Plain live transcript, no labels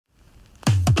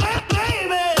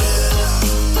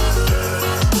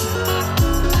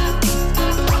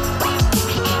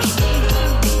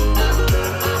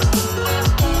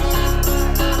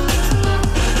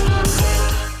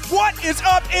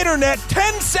internet,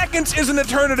 10 seconds is an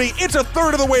eternity. It's a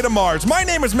third of the way to Mars. My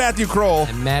name is Matthew Kroll.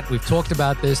 And Matt, we've talked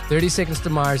about this. 30 Seconds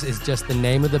to Mars is just the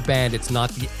name of the band. It's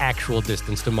not the actual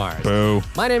distance to Mars. Boo.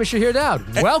 My name is Shahir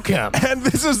Dowd. Welcome. And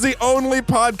this is the only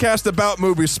podcast about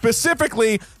movies,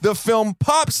 specifically the film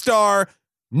Popstar.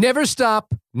 Never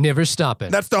stop, never stopping.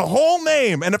 That's the whole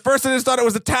name. And at first I just thought it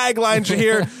was a tagline,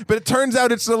 Shahir, but it turns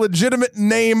out it's the legitimate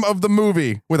name of the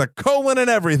movie with a colon and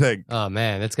everything. Oh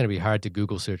man, that's going to be hard to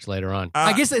Google search later on.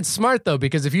 I guess it's smart though,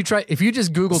 because if you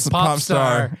just Google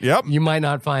Popstar, yep, you might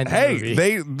not find the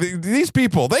movie. These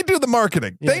people, they do the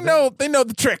marketing. Yeah, they know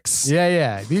the tricks.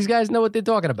 Yeah. These guys know what they're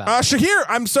talking about. Shahir,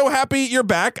 I'm so happy you're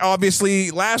back.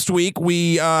 Obviously, last week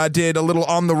we did a little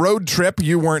on the road trip.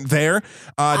 You weren't there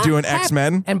doing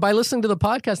X-Men. And by listening to the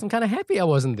podcast, I'm kind of happy I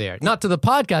wasn't there. Not to the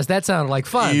podcast. That sounded like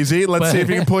fun. Easy. Let's see if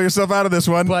you can pull yourself out of this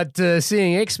one. But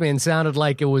seeing X-Men sounded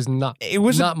like it was not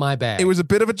my bag. It was a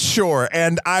bit of a chore.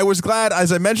 And I was glad,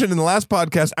 as I mentioned in the last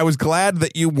podcast, I was glad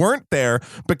that you weren't there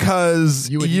because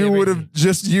you would have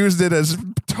just used it as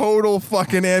total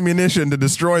fucking ammunition to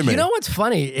destroy me. You know what's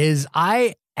funny is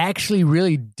I actually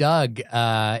really dug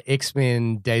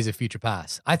X-Men Days of Future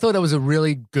Past. I thought that was a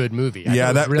really good movie.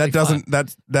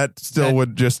 That still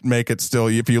would just make it still,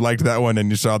 if you liked that one and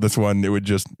you saw this one,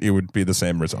 it would be the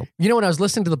same result. You know, when I was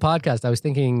listening to the podcast, I was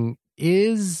thinking,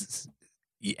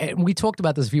 and we talked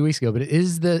about this a few weeks ago, but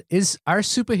is our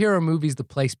superhero movies the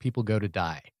place people go to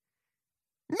die?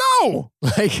 No!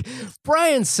 Like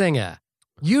Bryan Singer,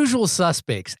 Usual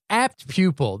Suspects, Apt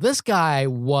Pupil. This guy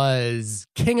was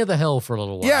king of the hill for a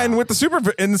little while. Yeah, and with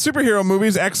in the superhero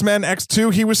movies, X-Men,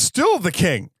 X2, he was still the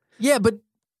king. Yeah, but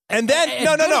and then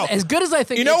no. As good as I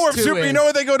think, you know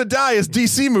where they go to die is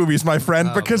DC movies, my friend,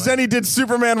 because then he did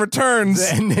Superman Returns,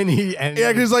 and then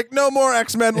he's like, no more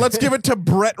X-Men. Let's give it to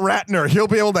Brett Ratner. He'll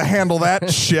be able to handle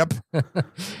that ship.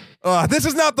 This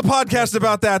is not the podcast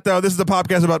about that, though. This is the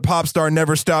podcast about Popstar,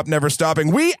 Never Stop, Never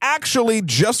Stopping. We actually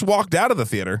just walked out of the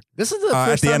theater. This is the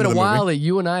first time in a while that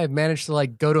you and I have managed to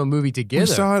go to a movie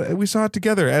together. We saw it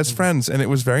together as friends, and it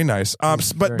was very nice.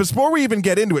 But before we even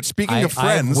get into it, speaking of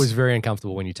friends, I was very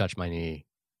uncomfortable when you touched my knee.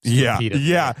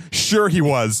 Yeah, sure he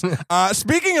was.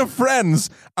 Speaking of friends,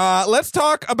 let's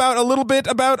talk about a little bit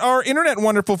about our internet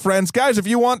wonderful friends. Guys, if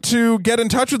you want to get in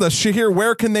touch with us, Shahir,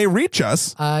 where can they reach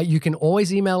us? You can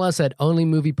always email us at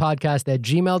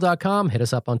onlymoviepodcast@gmail.com. Hit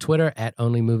us up on Twitter at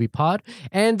onlymoviepod.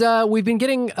 And we've been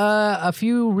getting a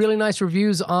few really nice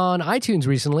reviews on iTunes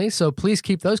recently, so please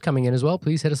keep those coming in as well.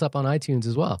 Please hit us up on iTunes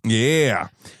as well. Yeah.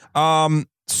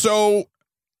 Popstar.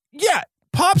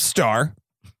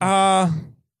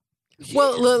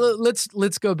 Well,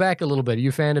 let's go back a little bit. Are you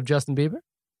a fan of Justin Bieber?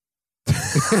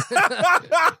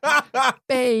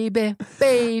 baby.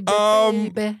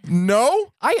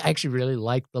 No. I actually really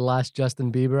liked the last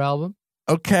Justin Bieber album.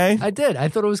 Okay. I did. I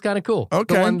thought it was kind of cool.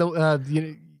 Okay.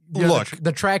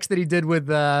 The tracks that he did with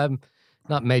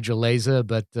not Major Lazer,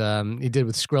 but he did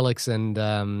with Skrillex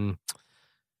and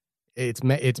it's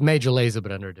Major Lazer,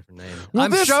 but under a different name. Well,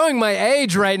 I'm showing my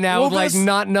age right now with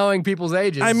not knowing people's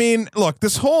ages. I mean, look,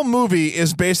 this whole movie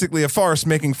is basically a farce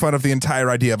making fun of the entire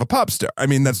idea of a pop star. I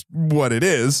mean, that's what it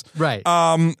is. Right.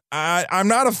 I'm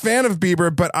not a fan of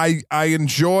Bieber, but I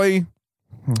enjoy,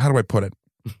 how do I put it?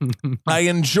 I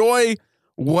enjoy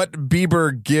what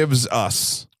Bieber gives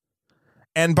us.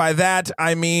 And by that,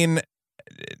 I mean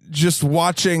just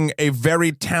watching a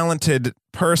very talented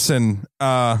person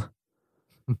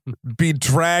be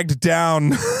dragged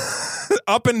down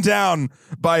up and down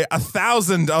by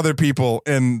 1,000 other people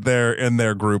in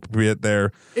their group, be it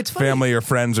their family or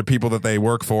friends or people that they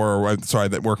work for,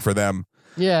 that work for them.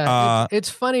 Yeah, it's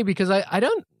funny because I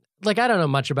don't know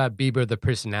much about Bieber, the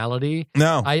personality.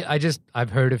 No,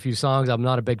 I've heard a few songs. I'm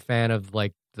not a big fan of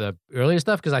the earlier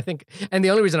stuff because I think, and the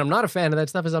only reason I'm not a fan of that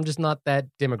stuff is I'm just not that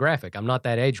demographic. I'm not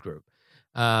that age group.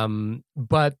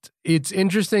 But it's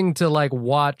interesting to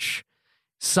watch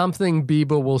something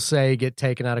Bieber will say get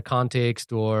taken out of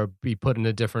context or be put in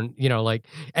a different,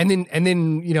 and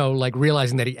then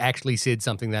realizing that he actually said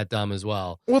something that dumb as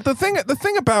well. Well, the thing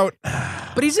about,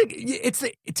 but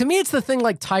to me, it's the thing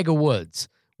like Tiger Woods,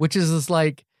 which is this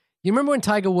you remember when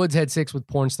Tiger Woods had sex with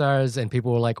porn stars and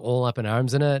people were all up in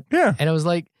arms in it? Yeah. And I was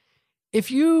like, if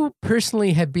you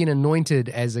personally have been anointed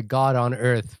as a god on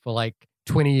earth for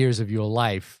 20 years of your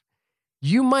life,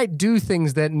 you might do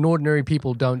things that ordinary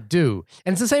people don't do.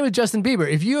 And it's the same with Justin Bieber.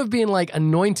 If you have been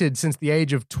anointed since the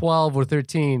age of 12 or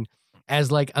 13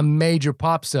 as a major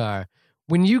pop star,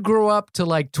 when you grow up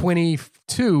to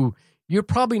 22, you're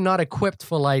probably not equipped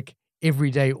for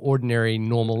everyday, ordinary,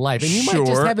 normal life. And you might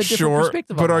just have a different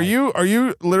perspective on But life. are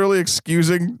you literally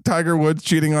excusing Tiger Woods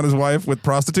cheating on his wife with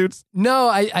prostitutes? No,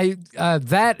 I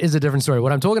that is a different story.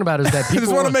 What I'm talking about is that people I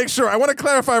just want to make sure. I want to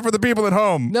clarify for the people at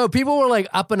home. No, people were like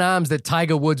up in arms that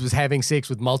Tiger Woods was having sex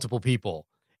with multiple people.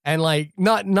 And like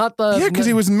not the Yeah, because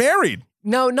he was married.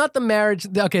 No, not the marriage.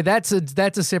 Okay, that's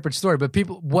a separate story. But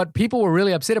what people were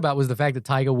really upset about was the fact that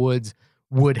Tiger Woods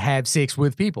would have sex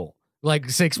with people.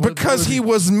 Like sex with because he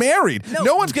was married.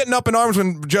 No one's getting up in arms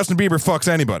when Justin Bieber fucks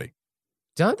anybody.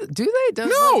 Do they?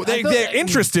 No, they're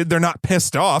interested. They're not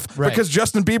pissed off because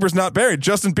Justin Bieber's not married.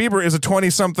 Justin Bieber is a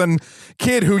 20-something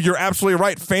kid who, you're absolutely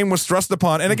right, fame was thrust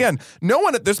upon. And again, no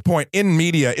one at this point in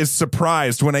media is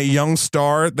surprised when a young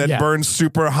star that burns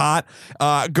super hot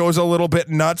goes a little bit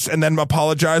nuts and then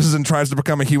apologizes and tries to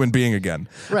become a human being again.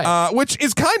 Right. Which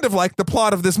is kind of like the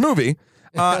plot of this movie.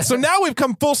 So now we've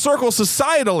come full circle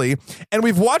societally, and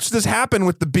we've watched this happen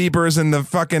with the Biebers and the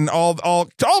fucking all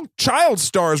child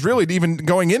stars, really, even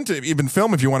going into even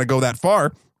film if you want to go that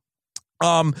far.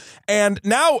 And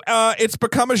now it's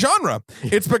become a genre.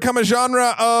 It's become a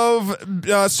genre of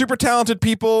super talented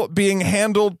people being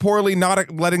handled poorly,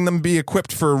 not letting them be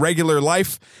equipped for regular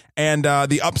life and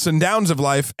the ups and downs of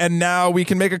life. And now we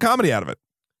can make a comedy out of it.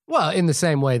 Well, in the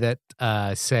same way that,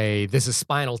 say, This Is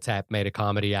Spinal Tap made a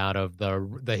comedy out of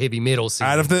the heavy metal scene.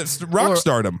 Out of the rock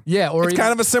stardom. Yeah. Or it's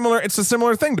kind of it's a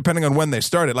similar thing depending on when they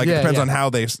started. Like, it depends on how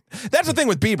they... That's the thing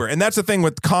with Bieber, and that's the thing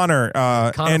with Connor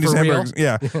Andy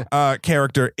Samberg's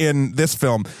character in this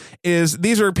film, is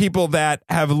these are people that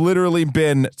have literally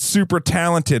been super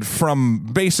talented from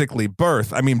basically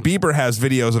birth. I mean, Bieber has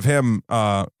videos of him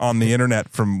on the internet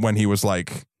from when he was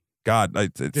like... God,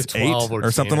 it's 8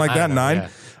 or something like that, 9. Yeah.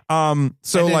 And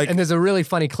there's a really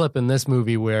funny clip in this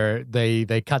movie where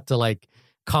they cut to like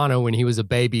Connor when he was a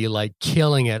baby, like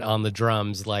killing it on the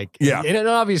drums, like and it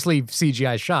obviously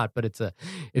CGI shot, but it's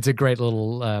a great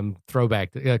little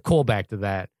throwback, callback to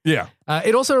that. Yeah.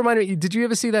 It also reminded me. Did you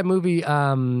ever see that movie,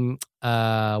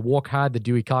 Walk Hard, the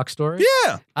Dewey Cox story?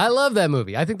 Yeah, I love that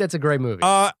movie. I think that's a great movie.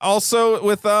 Also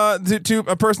with to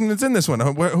a person that's in this one,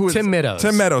 who is Tim Meadows.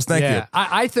 Tim Meadows, thank you.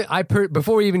 I think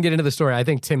before we even get into the story, I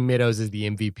think Tim Meadows is the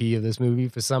MVP of this movie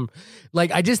for some.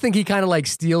 Like, I just think he kind of like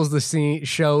steals the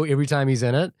show every time he's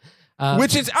in it.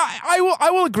 Which is, I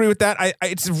will agree with that.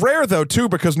 It's rare though too,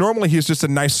 because normally he's just a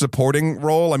nice supporting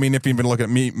role. I mean, if you even look at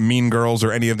Mean Girls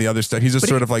or any of the other stuff, he's just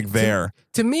sort of like there.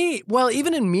 To me, well,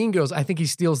 even in Mean Girls, I think he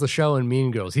steals the show in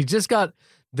Mean Girls. He just got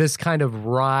this kind of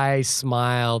wry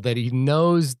smile that he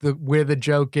knows where the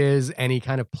joke is, and he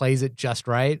kind of plays it just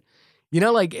right. You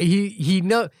know, like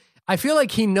I feel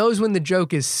like he knows when the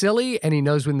joke is silly, and he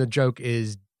knows when the joke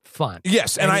is fun.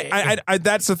 Yes, and I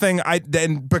that's the thing.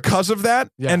 And because of that,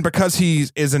 and because he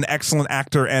is an excellent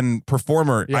actor and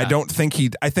performer, I don't think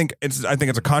I think it's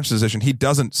a conscious decision. He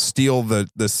doesn't steal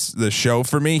the show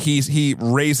for me. He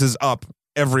raises up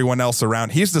everyone else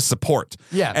around. He's the support.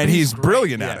 Yeah, and he's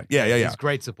brilliant at it. Yeah. He's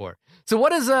great support. So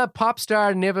what is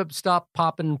Popstar Never Stop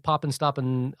Poppin',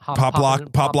 Stoppin', Pop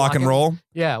Lock and Roll?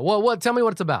 Yeah. Well, tell me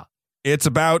what it's about. It's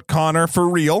about Connor for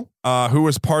real, who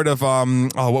was part of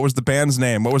what was the band's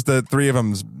name? What was the three of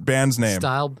them's band's name?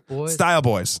 Style Boys. Style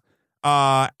Boys.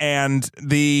 And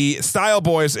the Style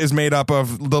Boys is made up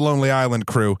of the Lonely Island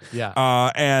crew.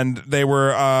 Yeah. And they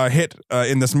were hit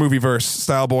in this movie verse.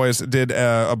 Style Boys did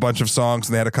a bunch of songs,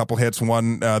 and they had a couple hits.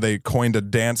 One, they coined a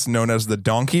dance known as the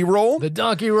donkey roll. The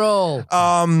donkey roll.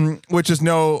 Which is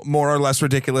no more or less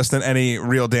ridiculous than any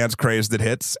real dance craze that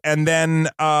hits. And then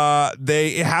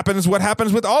it happens what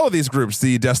happens with all of these groups,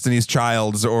 the Destiny's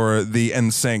Childs or the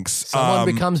NSYNCs. Someone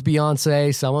becomes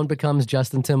Beyonce. Someone becomes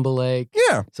Justin Timberlake.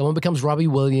 Yeah. Someone becomes Robbie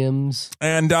Williams.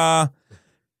 And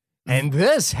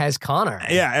this has Connor.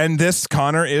 Yeah, and this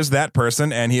Connor is that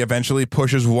person, and he eventually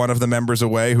pushes one of the members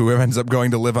away, who ends up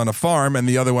going to live on a farm, and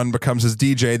the other one becomes his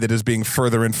DJ that is being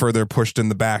further and further pushed in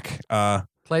the back.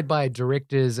 Played by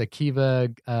directors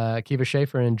Akiva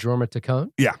Schaffer and Jorma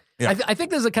Taccone. Yeah. I think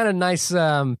there's a kind of nice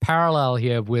parallel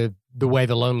here with the way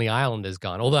The Lonely Island has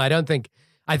gone. Although I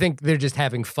think they're just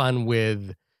having fun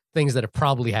with things that have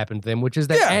probably happened to them, which is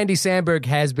that Andy Samberg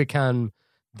has become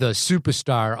the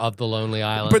superstar of The Lonely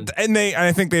Island.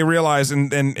 I think they realize,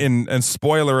 and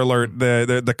spoiler alert,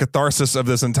 the catharsis of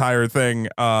this entire thing,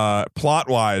 plot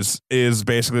wise, is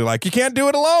basically like, you can't do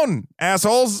it alone,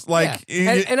 assholes. Like,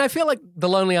 and I feel like The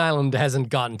Lonely Island hasn't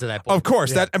gotten to that point. Of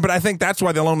course, but I think that's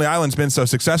why The Lonely Island's been so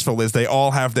successful, is they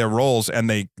all have their roles and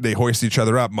they hoist each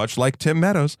other up, much like Tim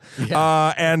Meadows.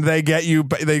 Yeah. And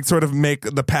they sort of make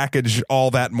the package all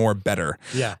that more better.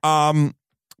 Yeah.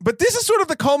 But this is sort of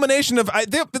the culmination of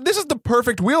this is the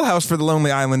perfect wheelhouse for The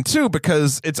Lonely Island too,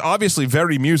 because it's obviously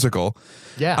very musical.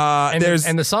 Yeah,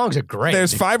 and the songs are great.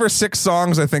 There's 5 or 6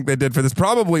 songs I think they did for this,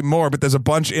 probably more, but there's a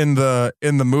bunch in the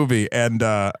movie, and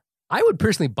I would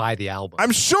personally buy the album.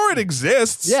 I'm sure it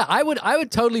exists. Yeah, I would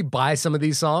totally buy some of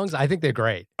these songs. I think they're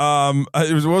great. What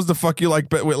was the fuck you like?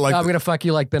 But like I'm gonna fuck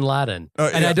you like Bin Laden,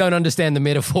 and I don't understand the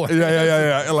metaphor.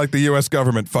 Yeah. Like the U.S.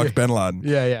 government fucked Bin Laden.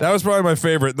 Yeah. That was probably my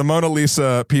favorite. The Mona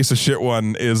Lisa piece of shit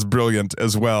one is brilliant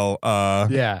as well.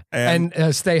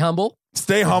 And Stay Humble.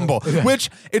 Stay humble, which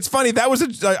it's funny. That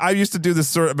was I used to do this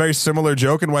sort of very similar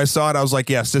joke, and when I saw it, I was like,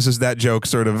 yes, this is that joke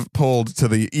sort of pulled to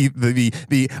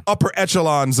the upper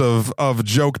echelons of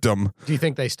jokedom. Do you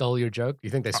think they stole your joke? Do you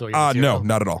think they stole your material? No,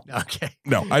 not at all. Okay.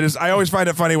 No, I always find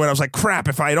it funny when I was like, crap,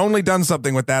 if I had only done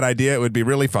something with that idea, it would be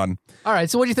really fun. All right,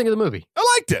 so what do you think of the movie? I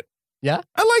liked it. Yeah?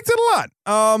 I liked it a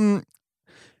lot.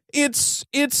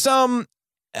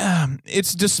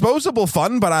 It's disposable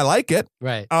fun, but I like it.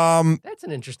 Right. That's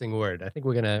an interesting word. I think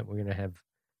we're gonna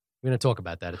talk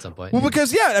about that at some point. Well,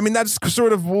 because that's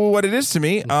sort of what it is to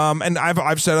me. And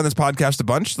I've said on this podcast a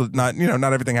bunch that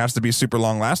not everything has to be super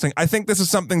long lasting. I think this is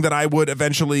something that I would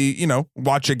eventually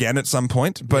watch again at some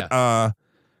point. But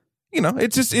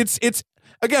it's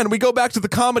again, we go back to the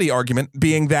comedy argument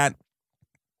being that.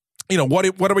 What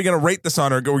are we going to rate this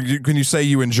on, or can you say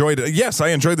you enjoyed it? Yes, I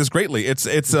enjoyed this greatly.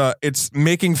 It's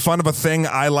making fun of a thing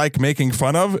I like making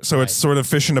fun of, so It's sort of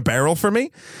fish in a barrel for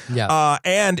me. Yeah,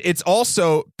 and it's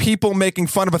also people making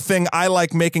fun of a thing I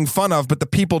like making fun of, but the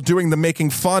people doing the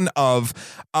making fun of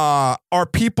are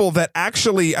people that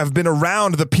actually have been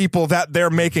around the people that they're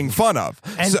making fun of,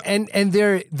 and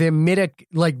they're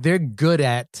they're good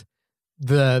at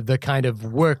the kind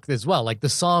of work as well. Like the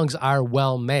songs are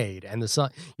well made, and the song,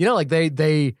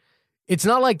 they it's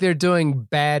not like they're doing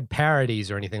bad parodies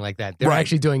or anything like that. They're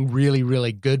actually doing really,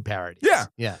 really good parodies.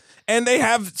 Yeah. And they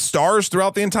have stars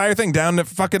throughout the entire thing. Down to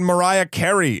fucking Mariah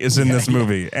Carey is in this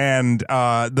movie, and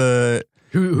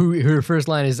who her first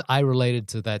line is, "I related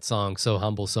to that song So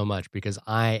Humble so much because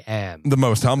I am the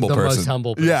most humble person." Most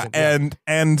humble person. Yeah,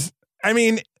 and I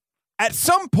mean, at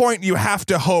some point, you have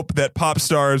to hope that pop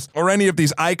stars or any of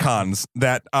these icons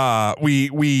that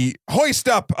we hoist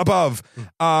up above,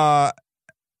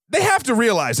 they have to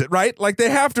realize it, right? Like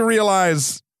they have to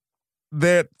realize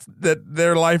that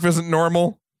their life isn't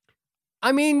normal.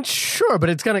 I mean, sure,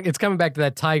 but it's coming back to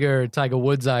that Tiger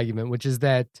Woods argument, which is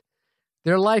that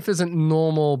their life isn't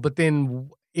normal. But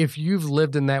then, if you've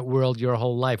lived in that world your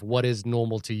whole life, what is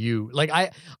normal to you? Like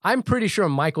I'm pretty sure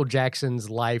Michael Jackson's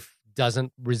life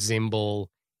doesn't resemble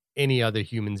any other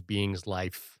human being's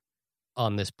life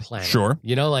on this planet. Sure.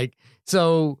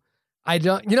 So I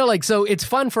don't, so it's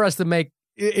fun for us to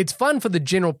it's fun for the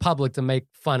general public to make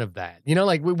fun of that. We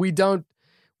don't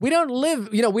live,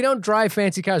 we don't drive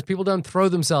fancy cars. People don't throw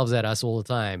themselves at us all the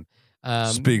time.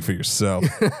 Speak for yourself.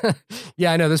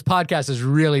 Yeah, I know this podcast has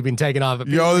really been taken off.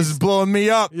 Yo, this is blowing me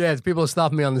up. Yeah, it's people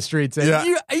stopping me on the street saying,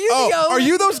 are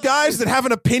you those guys that have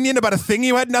an opinion about a thing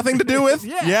you had nothing to do with?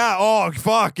 Yeah. Oh,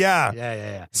 fuck, yeah.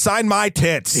 Yeah. Sign my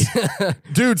tits.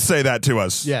 Dudes say that to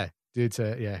us. Yeah, dudes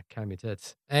say, calm your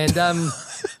tits. And,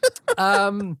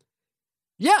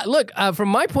 yeah, look, from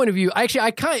my point of view, actually,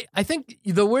 I think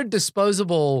the word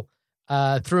disposable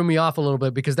threw me off a little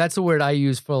bit because that's the word I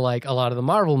use for like a lot of the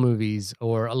Marvel movies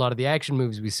or a lot of the action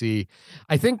movies we see.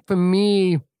 I think for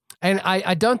me, and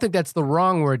I don't think that's the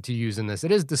wrong word to use in this.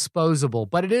 It is disposable,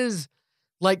 but it is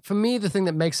like for me, the thing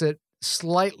that makes it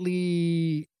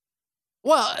slightly.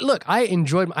 Well, look, I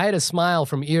had a smile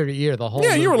from ear to ear the whole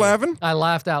movie. You were laughing. I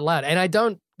laughed out loud. And I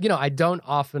don't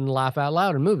often laugh out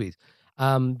loud in movies.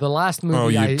 The last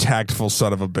movie. Oh, you tactful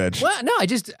son of a bitch. Well,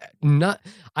 no,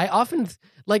 I often,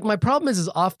 like, my problem is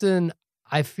often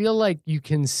I feel like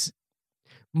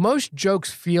most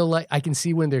jokes feel like I can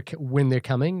see when they're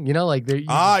coming, like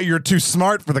they're. You're too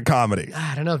smart for the comedy.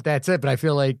 I don't know if that's it, but I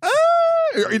feel like.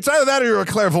 It's either that or you're a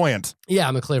clairvoyant. Yeah,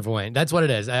 I'm a clairvoyant. That's what it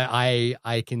is.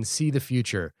 I can see the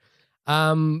future.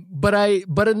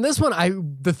 But in this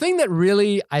one, the thing that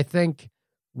really I think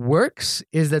works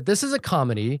is that this is a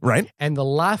comedy, right? And the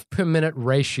laugh per minute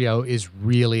ratio is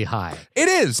really high. It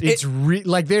is. It's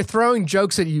like they're throwing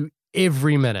jokes at you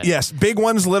every minute. Yes, big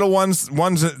ones, little ones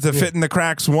that fit in the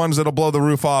cracks, ones that'll blow the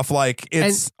roof off. Like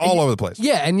it's all over the place.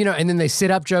 Yeah, and and then they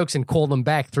sit up jokes and call them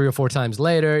back 3 or 4 times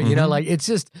later. Mm-hmm. Like it's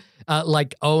just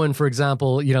like Owen, for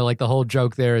example. Like the whole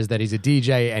joke there is that he's a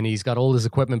DJ and he's got all his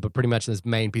equipment, but pretty much his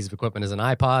main piece of equipment is an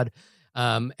iPod.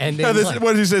 And then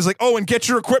what he says, like, oh, and get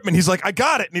your equipment. He's like, I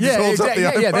got it. And he just holds up the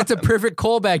iPod. Yeah, that's a perfect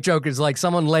callback joke. It's like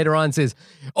someone later on says,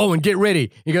 oh, and get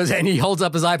ready. He goes, and he holds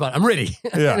up his iPod. I'm ready.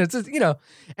 Yeah. And it's just,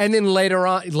 and then later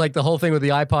on, like the whole thing with the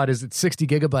iPod is it's 60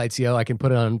 gigabytes, I can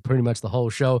put it on pretty much the whole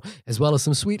show, as well as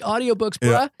some sweet audiobooks,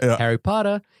 bruh. Yeah. Harry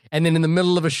Potter. And then in the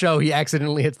middle of a show, he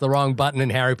accidentally hits the wrong button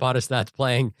and Harry Potter starts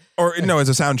playing. Or, no, it's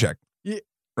a sound check.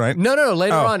 Right? No.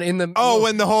 Later on in the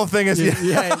when the whole thing is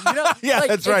yeah,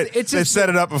 that's right. It's just, they set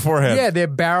it up beforehand. Yeah, they're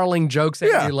barreling jokes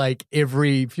at you like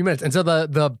every few minutes, and so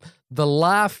the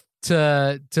laugh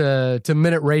to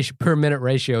minute ratio per minute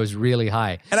ratio is really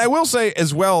high. And I will say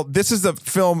as well, this is a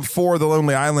film for the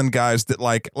Lonely Island guys that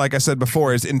like I said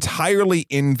before is entirely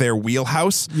in their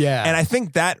wheelhouse. Yeah, and I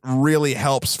think that really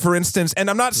helps. For instance, and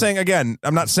I'm not saying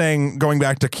going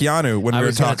back to Keanu when we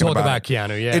were talking about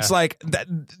Keanu. Yeah, it's like that.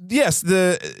 Yes,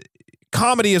 the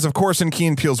comedy is, of course, in Key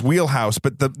and Peele's wheelhouse,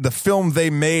 but the film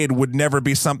they made would never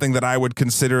be something that I would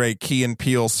consider a Key and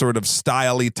Peele sort of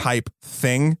style-y type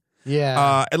thing.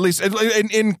 Yeah. At least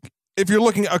in if you're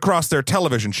looking across their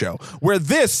television show, where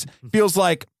this feels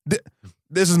like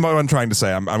this is what I'm trying to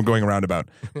say. I'm going around about.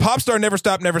 Popstar Never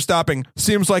Stop, Never Stopping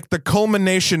seems like the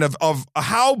culmination of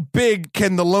how big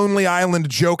can the Lonely Island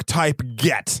joke type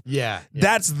get? Yeah.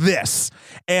 That's this.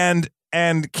 And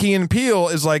Key and Peele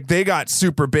is like they got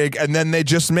super big and then they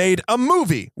just made a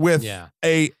movie with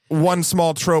a one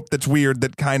small trope that's weird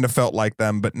that kind of felt like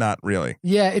them, but not really.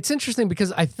 Yeah, it's interesting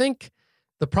because I think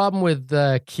the problem with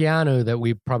Keanu that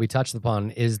we probably touched upon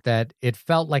is that it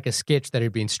felt like a sketch that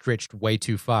had been stretched way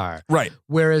too far. Right.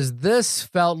 Whereas this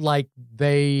felt like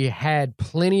they had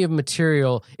plenty of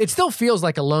material. It still feels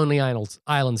like a Lonely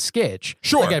Island sketch.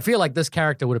 Sure. Like I feel like this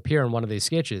character would appear in one of these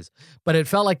sketches, but it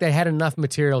felt like they had enough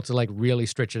material to like really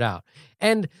stretch it out.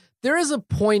 And there is a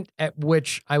point at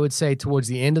which I would say towards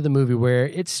the end of the movie where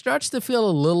it starts to feel a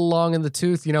little long in the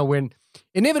tooth, when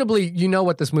inevitably,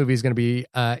 what this movie is going to be,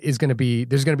 there's going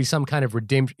to be some kind of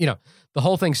redemption. The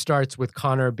whole thing starts with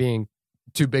Connor being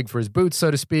too big for his boots, so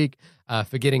to speak,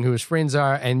 forgetting who his friends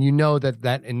are. And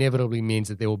that inevitably means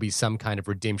that there will be some kind of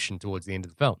redemption towards the end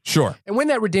of the film. Sure. And when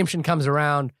that redemption comes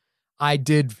around, I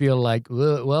did feel like,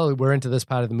 well, we're into this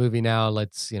part of the movie now.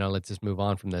 Let's just move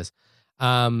on from this.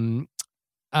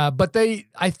 But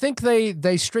I think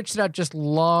they stretched it out just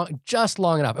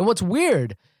long enough. And what's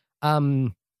weird,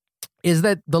 is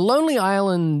that the Lonely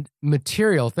Island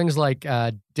material, things like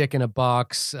Dick in a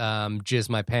Box, Jizz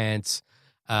My Pants,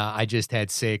 I Just Had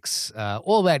Sex,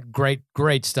 all that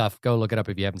great stuff. Go look it up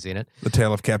if you haven't seen it. The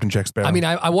Tale of Captain Jack Sparrow. I mean,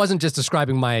 I wasn't just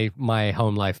describing my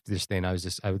home life this thing. I was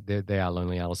just, they are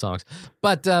Lonely Island songs.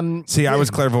 But see, I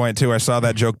was clairvoyant too. I saw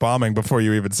that joke bombing before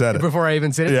you even said it. Before I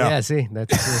even said it? Yeah, see,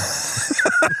 that's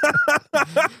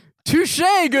true. Touche,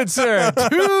 good sir.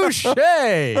 Touche.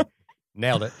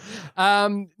 Nailed it.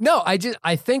 No,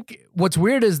 I think what's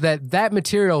weird is that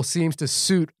material seems to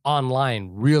suit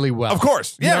online really well. Of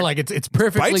course. Yeah. Like it's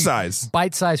perfectly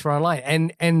bite size for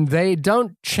online. And they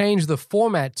don't change the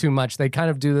format too much. They kind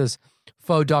of do this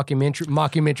faux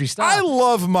mockumentary style. I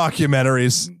love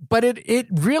mockumentaries. But it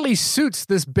really suits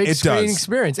this big screen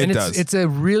experience. And it's a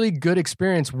really good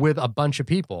experience with a bunch of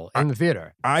people in the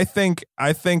theater. I think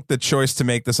the choice to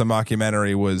make this a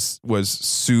mockumentary was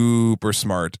super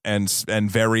smart and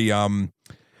very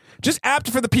just apt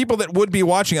for the people that would be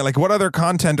watching it. Like, what other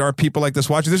content are people like this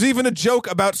watching? There's even a joke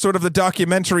about sort of the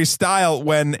documentary style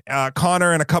when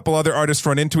Connor and a couple other artists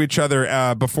run into each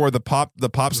other before the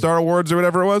Popstar Awards or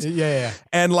whatever it was. Yeah.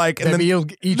 And then they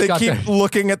keep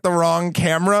looking at the wrong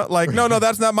camera. Like, no,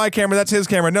 that's not my camera. That's his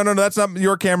camera. No, that's not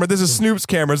your camera. This is Snoop's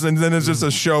cameras. And then it's just a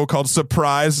show called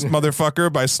Surprise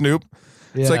Motherfucker by Snoop.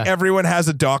 It's like everyone has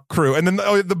a dock crew, and then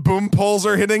the boom poles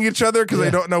are hitting each other because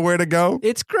they don't know where to go.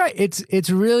 It's great. It's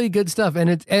really good stuff,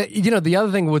 and the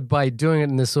other thing by doing it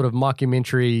in this sort of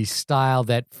mockumentary style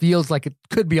that feels like it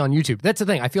could be on YouTube. That's the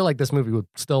thing. I feel like this movie would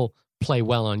still play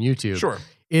well on YouTube. Sure,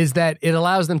 is that it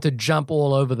allows them to jump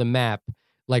all over the map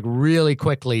like really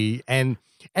quickly, and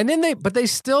then they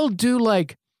still do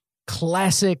like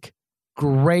classic,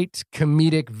 great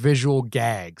comedic visual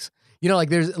gags.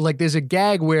 There's a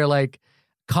gag where like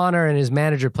Connor and his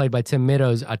manager, played by Tim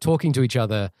Meadows, are talking to each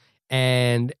other,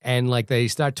 and like they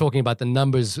start talking about the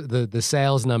numbers, the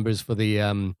sales numbers for the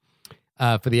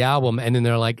album, and then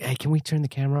they're like, "Hey, can we turn the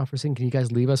camera off for a second? Can you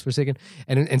guys leave us for a second?"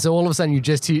 And so all of a sudden you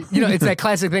just hear, it's that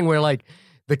classic thing where like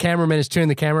the cameraman is turning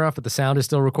the camera off, but the sound is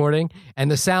still recording,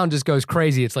 and the sound just goes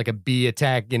crazy. It's like a bee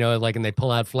attack, and they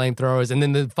pull out flamethrowers, and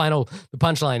then the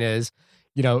punchline is,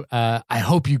 I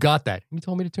hope you got that. You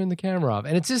told me to turn the camera off,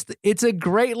 and it's a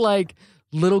great like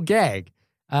little gag.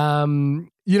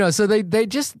 So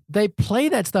they play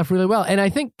that stuff really well. And I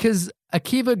think because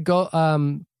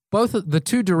both of the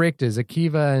two directors,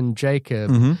 Akiva and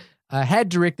Jacob, had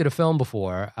directed a film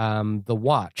before, The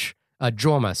Watch.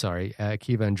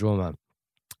 Akiva and Jorma.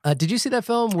 Did you see that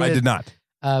film? I did not.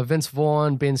 Vince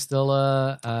Vaughn, Ben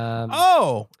Stiller.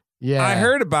 Yeah, I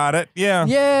heard about it. Yeah,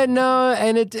 yeah, no,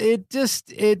 and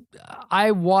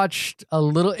I watched a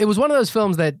little. It was one of those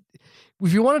films that,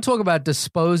 if you want to talk about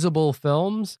disposable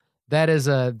films, that's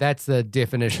the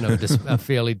definition of a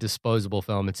fairly disposable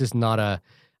film. It's just not a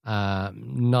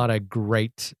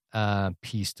great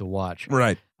piece to watch,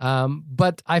 right?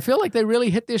 But I feel like they really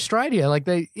hit their stride here. Like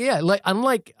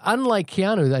unlike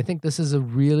Keanu, I think this is a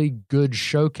really good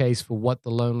showcase for what The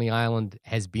Lonely Island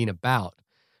has been about.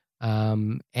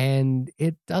 And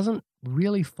it doesn't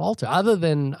really falter, other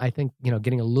than, I think,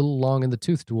 getting a little long in the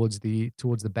tooth towards the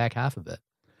back half of it.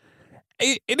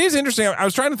 It is interesting. I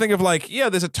was trying to think of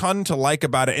there's a ton to like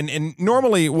about it. And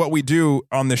normally what we do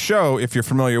on the show, if you're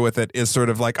familiar with it, is sort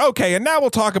of like, okay, and now we'll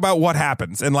talk about what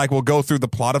happens. And we'll go through the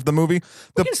plot of the movie.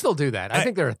 We can still do that. I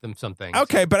think there are some things.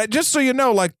 Okay, but just so you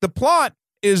know, the plot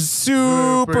is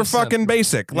super fucking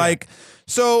basic. Yeah.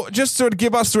 So just sort of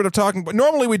give us sort of talking, but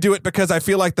normally we do it because I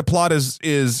feel like the plot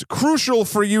is crucial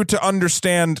for you to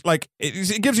understand.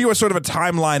 It gives you a sort of a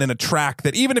timeline and a track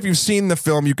that even if you've seen the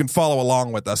film, you can follow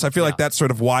along with us. I feel like that's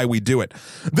sort of why we do it.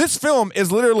 This film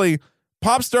is literally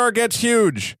Popstar gets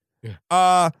huge.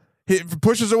 Yeah. He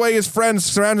pushes away his friends,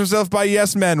 surrounds himself by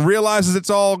yes men, realizes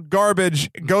it's all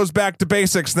garbage, goes back to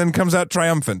basics, then comes out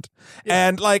triumphant. Yeah.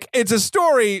 And it's a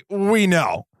story we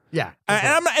know. Yeah,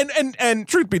 and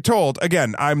truth be told,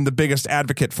 again, I'm the biggest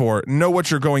advocate for know what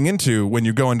you're going into when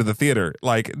you go into the theater.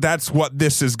 That's what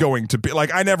this is going to be.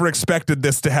 I never expected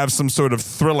this to have some sort of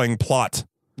thrilling plot.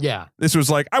 Yeah, this was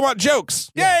I want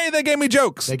jokes. Yeah. Yay, they gave me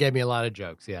jokes. They gave me a lot of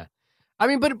jokes. Yeah. I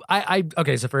mean, but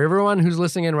okay, so for everyone who's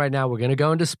listening in right now, we're going to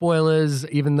go into spoilers,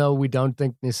 even though we don't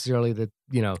think necessarily that,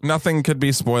 Nothing could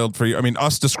be spoiled for you. I mean,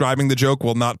 us describing the joke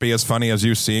will not be as funny as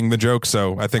you seeing the joke,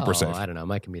 so I think we're safe. I don't know.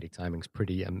 My comedic timing's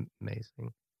pretty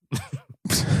amazing.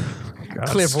 God,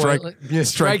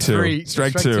 strike two.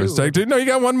 Strike two. No, you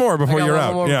got one more before you're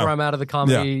out. Before I'm out of the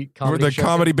comedy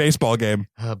comedy baseball game.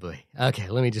 Oh boy. Okay,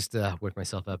 let me just work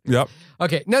myself up. Yep.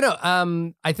 Okay. No.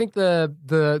 I think the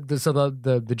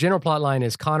general plot line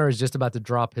is Connor is just about to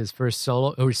drop his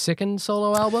second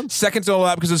solo album. Second solo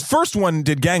album, because his first one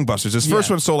did gangbusters. His first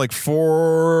one sold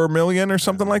 4 million or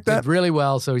something like that. Did really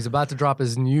well. So he's about to drop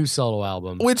his new solo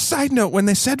album. Which, side note, when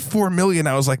they said 4 million,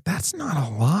 I was like, that's not a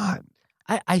lot.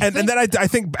 And then I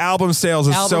think album sales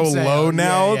is so low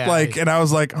now, and I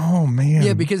was like, oh man,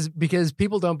 yeah, because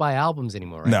people don't buy albums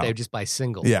anymore, right? No. They just buy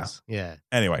singles. Yeah.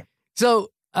 Anyway,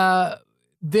 so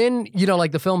then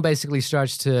the film basically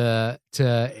starts to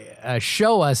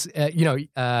show us,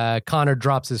 Connor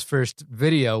drops his first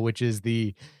video, which is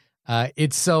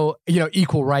it's so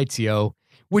equal rights, yo.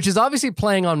 Which is obviously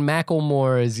playing on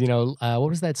Macklemore's, what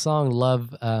was that song?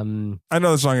 Love. I know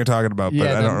the song you're talking about, but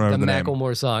I don't remember the name. The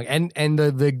Macklemore song, and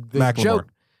the Macklemore.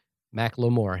 joke.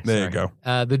 Macklemore. There you go.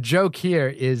 The joke here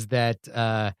is that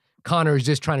Connor is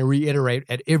just trying to reiterate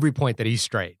at every point that he's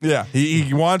straight. Yeah,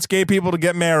 he wants gay people to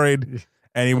get married,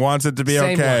 and he wants it to be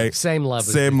okay. Same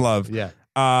love. Yeah.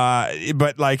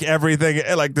 But everything,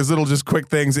 there's little just quick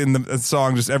things in the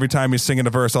song. Just every time he's singing a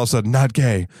verse, all of a sudden, not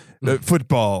gay,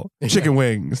 football, chicken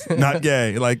wings, not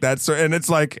gay, that's, and it's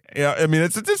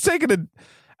it's taking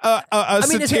a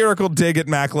satirical dig at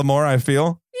Macklemore. I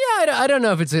feel. Yeah, I don't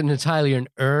know if it's entirely an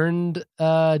earned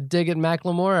dig at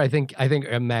Macklemore. I think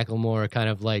Macklemore kind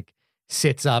of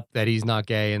sits up that he's not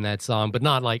gay in that song, but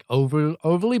not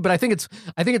overly. But I think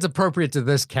it's appropriate to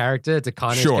this character, to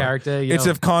Connor's character. It's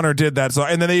if Connor did that song,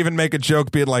 and then they even make a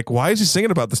joke being why is he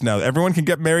singing about this now? Everyone can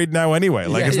get married now anyway.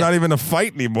 It's not even a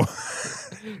fight anymore.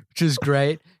 Which is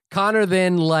great. Connor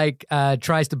then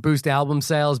tries to boost album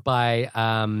sales by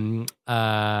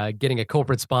getting a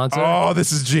corporate sponsor. Oh,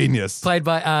 this is genius. Played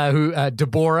by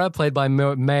Deborah, played by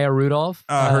Maya Rudolph.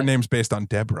 Her name's based on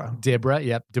Deborah.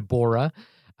 Yep, Deborah.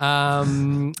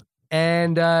 And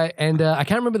I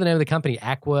can't remember the name of the company.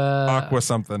 Aqua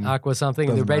something. Doesn't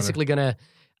They're basically going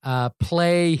to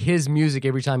play his music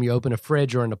every time you open a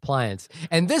fridge or an appliance.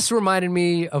 And this reminded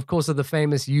me, of course, of the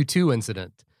famous U2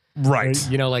 incident. Right.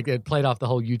 It played off the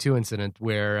whole U2 incident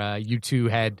where U2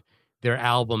 had their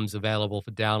albums available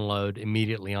for download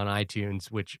immediately on iTunes,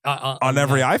 which on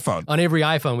every iPhone. On every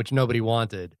iPhone, which nobody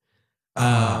wanted.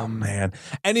 Oh man.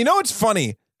 And it's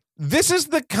funny. This is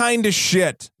the kind of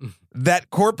shit that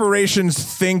corporations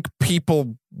think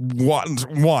people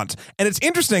want. And it's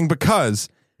interesting because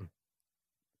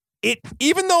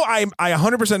even though I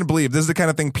 100% believe this is the kind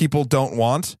of thing people don't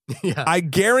want, Yeah. I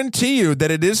guarantee you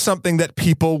that it is something that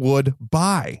people would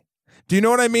buy. Do you know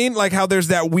what I mean? Like how there's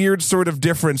that weird sort of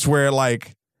difference where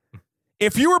like,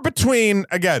 if you were between,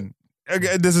 again,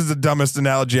 this is the dumbest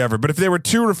analogy ever, but if there were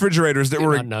two refrigerators that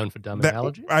were not known for dumb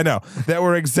analogies. I know, that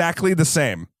were exactly the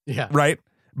same. Yeah. Right?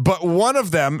 But one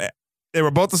of them, they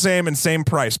were both the same and same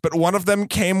price, but one of them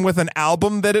came with an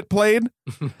album that it played.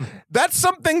 That's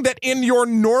something that in your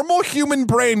normal human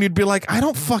brain, you'd be like, I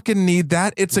don't fucking need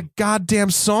that. It's a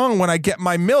goddamn song when I get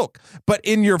my milk. But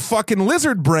in your fucking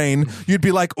lizard brain, you'd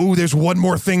be like, ooh, there's one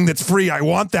more thing that's free. I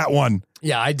want that one.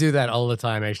 Yeah, I do that all the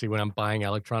time, actually, when I'm buying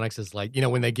electronics. It's like,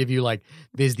 when they give you, like,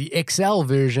 there's the XL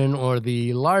version or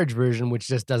the large version, which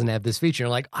just doesn't have this feature.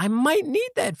 Like, I might need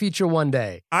that feature one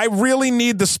day. I really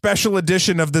need the special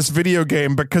edition of this video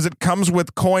game because it comes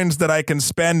with coins that I can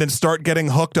spend and start getting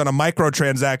hooked on a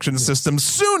microtransaction system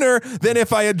sooner than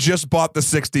if I had just bought the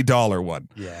 $60 one.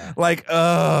 Yeah. Like,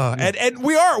 and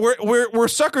we're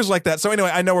suckers like that. So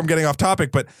anyway, I know I'm getting off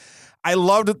topic, but I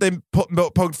love that they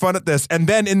poked fun at this. And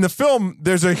then in the film,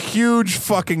 there's a huge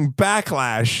fucking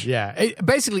backlash. Yeah.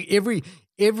 Basically,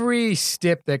 every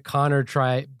step that Connor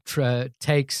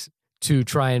takes to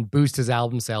try and boost his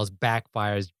album sales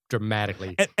backfires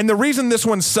dramatically. And the reason this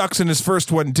one sucks and his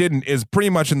first one didn't is pretty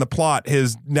much in the plot.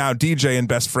 His now DJ and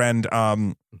best friend,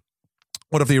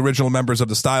 one of the original members of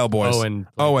the Style Boys,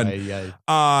 Owen.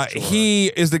 He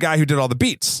is the guy who did all the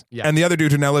beats. Yeah. And the other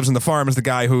dude who now lives in the farm is the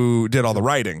guy who did all the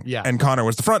writing. Yeah. And Connor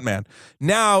was the front man.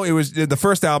 Now it was the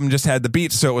first album just had the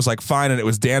beats, so it was like fine and it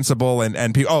was danceable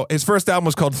and people. Oh, his first album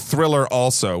was called Thriller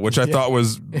also, which I thought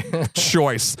was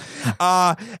choice.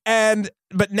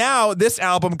 But now this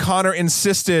album, Connor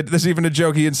insisted, this is even a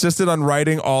joke, he insisted on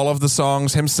writing all of the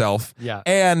songs himself. Yeah.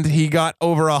 And he got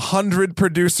over 100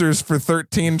 producers for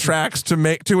 13 tracks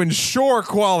to ensure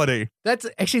quality. That's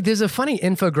actually, there's a funny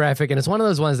infographic, and it's one of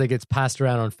those ones that gets passed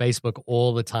around on Facebook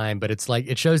all the time, but it's like,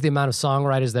 it shows the amount of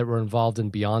songwriters that were involved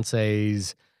in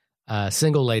Beyonce's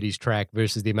Single Ladies track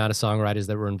versus the amount of songwriters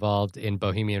that were involved in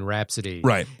Bohemian Rhapsody.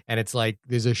 Right. And it's like,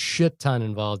 there's a shit ton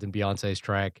involved in Beyonce's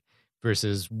track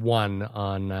versus one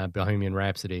on Bohemian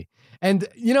Rhapsody. And,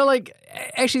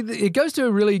 actually, it goes to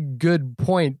a really good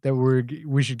point that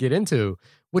we should get into,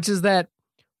 which is that,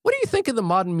 what do you think of the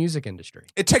modern music industry?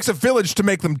 It takes a village to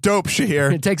make them dope,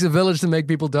 Shahir. It takes a village to make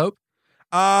people dope?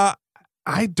 I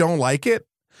don't like it.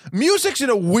 Music's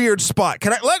in a weird spot.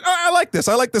 I like this.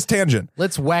 I like this tangent.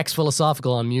 Let's wax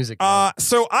philosophical on music.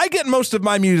 So I get most of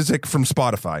my music from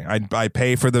Spotify. I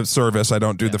pay for the service. I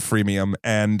don't do the freemium.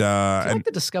 And do you like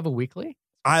the Discover Weekly?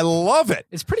 I love it.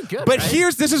 It's pretty good. But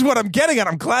right? this is what I'm getting at.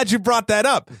 I'm glad you brought that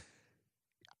up.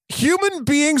 Human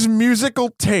beings' musical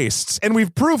tastes, and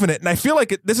we've proven it, and I feel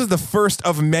like this is the first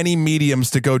of many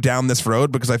mediums to go down this road,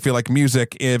 because I feel like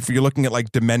music, if you're looking at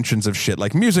like dimensions of shit,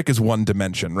 like music is one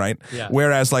dimension, right? Yeah.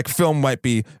 Whereas like film might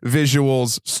be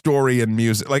visuals, story, and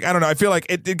music. Like, I don't know, I feel like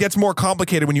it gets more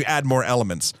complicated when you add more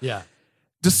elements. Yeah.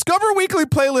 Discover Weekly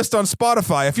playlist on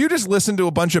Spotify. If you just listen to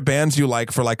a bunch of bands you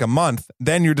like for like a month,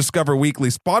 then your Discover Weekly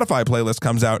Spotify playlist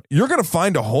comes out, you're going to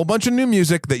find a whole bunch of new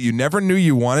music that you never knew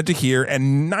you wanted to hear,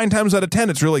 and 9 times out of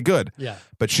 10, it's really good. Yeah.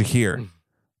 But Shahir,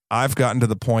 I've gotten to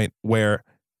the point where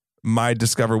my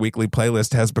Discover Weekly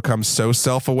playlist has become so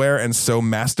self-aware and so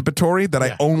masturbatory that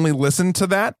I only listen to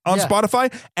that on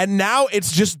Spotify, and now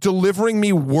it's just delivering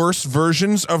me worse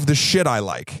versions of the shit I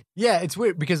like. Yeah, it's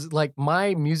weird because like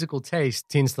my musical taste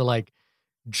tends to like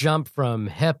jump from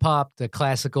hip hop to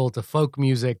classical to folk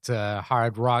music to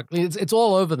hard rock. It's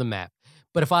all over the map.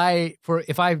 But if I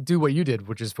do what you did,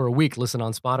 which is for a week listen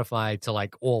on Spotify to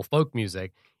like all folk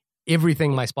music,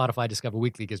 everything my Spotify Discover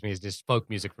Weekly gives me is just folk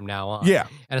music from now on. Yeah.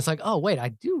 And it's like, oh, wait, I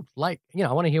do like,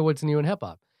 I want to hear what's new in hip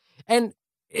hop. And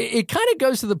it kind of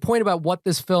goes to the point about what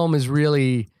this film is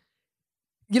really,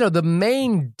 the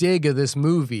main dig of this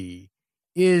movie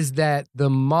is that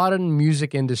the modern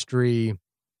music industry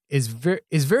is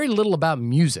very little about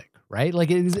music, right? Like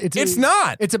it's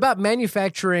not. It's about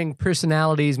manufacturing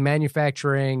personalities,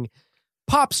 manufacturing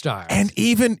pop stars. And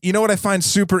even, you know what I find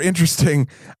super interesting?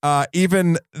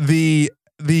 Even the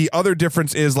other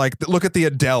difference is like, look at the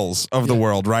Adeles of the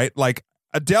world, right? Like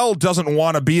Adele doesn't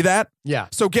want to be that. Yeah.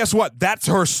 So guess what? That's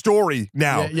her story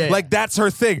now. Like that's her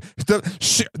thing.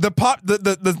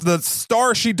 The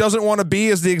star she doesn't want to be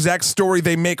is the exact story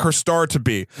they make her star to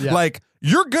be. Yeah. Like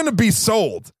you're going to be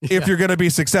sold if you're going to be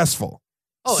successful.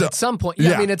 Oh, so, at some point.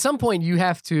 I mean, at some point you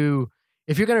have to,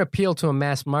 if you're going to appeal to a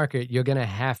mass market, you're going to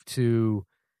have to,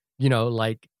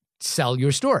 like sell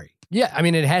your story. Yeah. I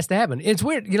mean, it has to happen. It's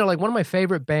weird. Like one of my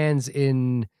favorite bands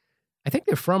in I think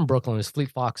they're from Brooklyn. It's Fleet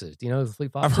Foxes. Do you know the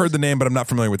Fleet Foxes? I've heard the name, but I'm not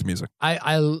familiar with the music.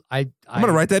 I'm going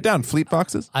to write that down. Fleet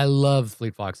Foxes. I love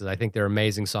Fleet Foxes. I think they're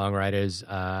amazing songwriters.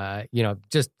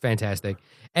 Just fantastic.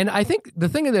 And I think the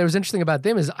thing that was interesting about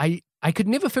them is I could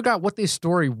never figure out what their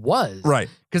story was. Right.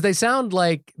 Because they sound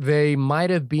like they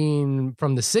might have been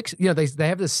from the 60s. They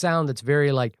have this sound that's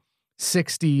very like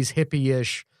 60s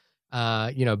hippie-ish,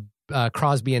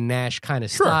 Crosby and Nash kind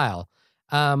of style.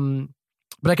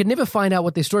 But I could never find out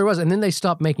what their story was. And then they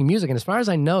stopped making music. And as far as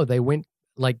I know, they went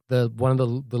like one of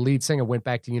the lead singer went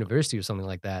back to university or something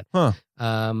like that. Huh.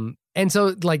 And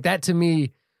so like that to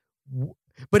me,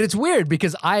 but it's weird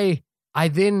because I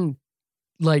then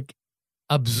like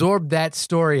absorbed that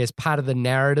story as part of the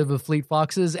narrative of Fleet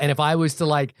Foxes. And if I was to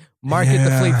like market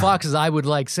the Fleet Foxes, I would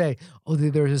like say, oh,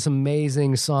 there's this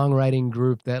amazing songwriting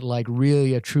group that like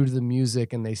really are true to the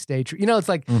music and they stay true. It's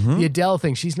like the Adele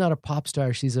thing. She's not a pop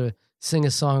star. She's a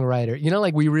singer-songwriter.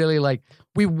 Like we really like,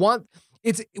 we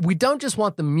don't just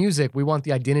want the music, we want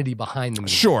the identity behind the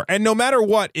music. Sure. And no matter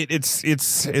what, it's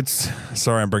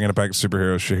sorry, I'm bringing it back to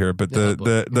superhero shit here, but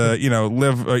either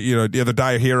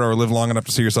die a hero or live long enough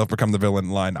to see yourself become the villain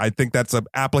line. I think that's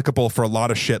applicable for a lot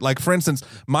of shit. Like, for instance,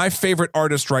 my favorite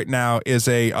artist right now is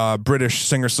a British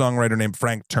singer-songwriter named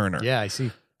Frank Turner. Yeah, I see.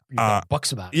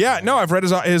 Books about it. Yeah, no, I've read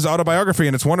his autobiography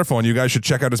and it's wonderful. And you guys should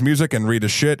check out his music and read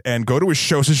his shit and go to his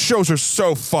shows. His shows are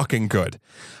so fucking good.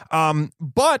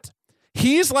 But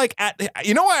he's like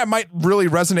why I might really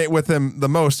resonate with him the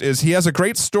most is he has a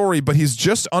great story, but he's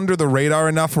just under the radar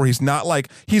enough where he's not like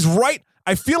he's right.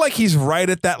 I feel like he's right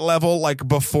at that level, like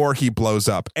before he blows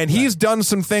up. And he's done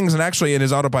some things, and actually in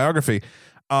his autobiography,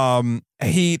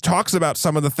 he talks about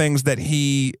some of the things that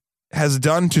he has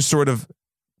done to sort of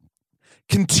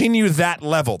continue that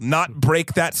level, not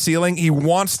break that ceiling. He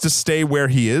wants to stay where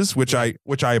he is, which I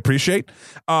appreciate.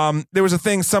 There was a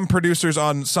thing, some producers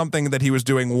on something that he was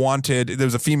doing there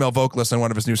was a female vocalist on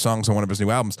one of his new songs on one of his new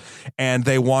albums, and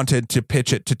they wanted to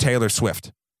pitch it to Taylor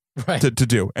Swift to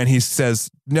do. And he says,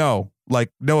 no,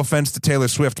 like, no offense to Taylor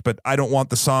Swift, but I don't want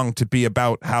the song to be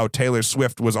about how Taylor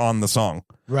Swift was on the song.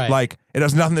 Right. Like, it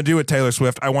has nothing to do with Taylor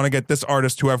Swift. I want to get this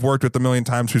artist who I've worked with a million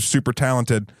times, who's super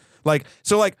talented.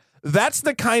 That's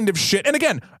the kind of shit. And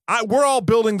again, we're all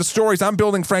building the stories. I'm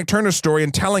building Frank Turner's story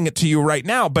and telling it to you right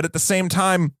now. But at the same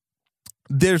time,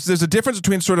 there's a difference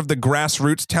between sort of the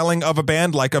grassroots telling of a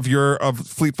band, like of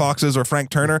Fleet Foxes or Frank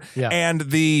Turner, and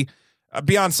the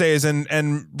Beyonce's and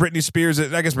Britney Spears.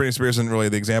 I guess Britney Spears isn't really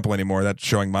the example anymore. That's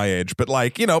showing my age. But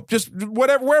just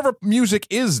wherever music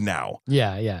is now.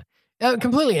 Yeah.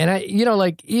 Completely. And I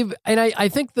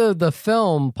think the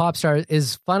film Popstar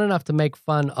is fun enough to make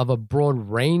fun of a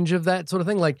broad range of that sort of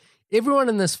thing. Like, everyone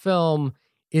in this film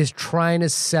is trying to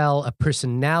sell a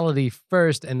personality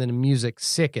first and then music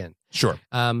second. Sure.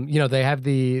 They have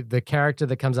the character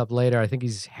that comes up later. I think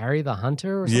he's Harry the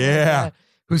Hunter or something like that,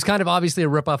 who's kind of obviously a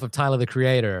ripoff of Tyler the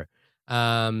Creator.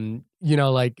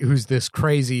 Who's this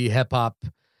crazy hip hop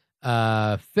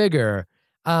figure.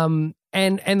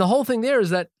 And the whole thing there is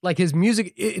that, like, his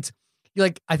music, it's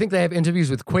like, I think they have interviews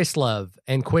with Questlove,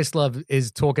 and Questlove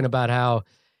is talking about how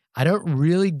I don't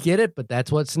really get it, but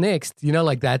that's what's next.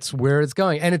 That's where it's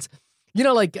going. And it's,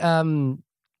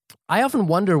 I often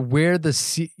wonder where the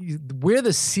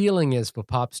ceiling is for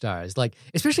pop stars, like,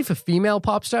 especially for female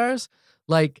pop stars.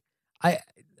 Like,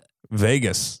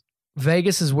 Vegas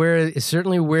is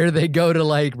certainly where they go to,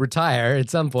 like, retire at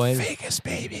some point. Vegas,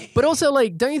 baby. But also,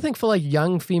 like, don't you think for, like,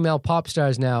 young female pop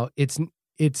stars now, it's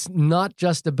not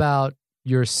just about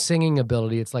your singing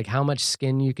ability. It's like how much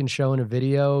skin you can show in a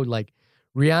video. Like,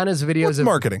 Rihanna's videos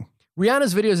marketing.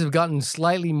 Rihanna's videos have gotten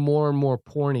slightly more and more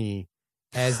porny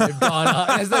as they've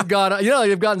gone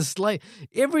they've gotten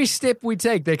every step we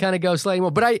take, they kind of go slightly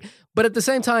more. But at the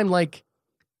same time, like,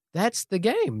 that's the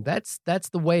game. That's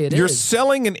the way it is. You're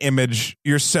selling an image.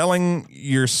 You're selling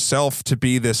yourself to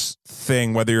be this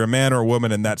thing, whether you're a man or a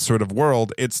woman in that sort of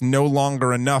world. It's no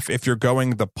longer enough if you're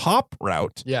going the pop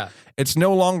route. Yeah. It's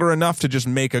no longer enough to just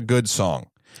make a good song.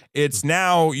 It's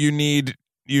now you need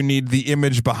the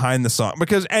image behind the song,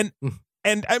 because and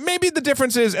maybe the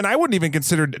difference is, and I wouldn't even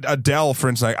consider Adele, for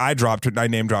instance. I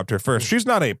name dropped her first. She's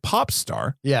not a pop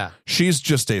star. Yeah. She's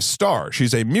just a star.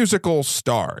 She's a musical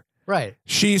star. Right.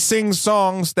 She sings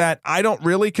songs that I don't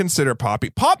really consider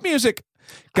poppy. Pop music,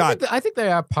 God. I think they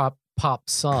are pop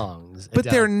songs. But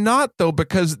they're not, though,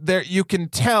 because you can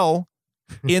tell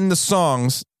in the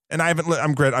songs, and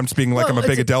I'm speaking like I'm a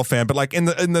big Adele fan, but like in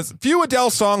the few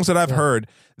Adele songs that I've heard,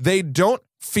 they don't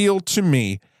feel to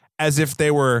me as if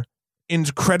they were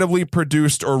incredibly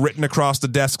produced or written across the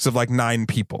desks of like 9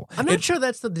 people. I'm not sure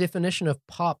that's the definition of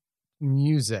pop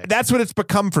music. That's what it's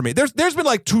become for me. There's been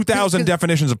like 2,000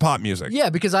 definitions of pop music. Yeah,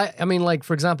 because I mean, like,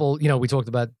 for example, we talked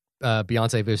about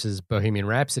Beyonce versus Bohemian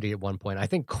Rhapsody at one point. I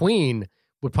think Queen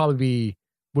would probably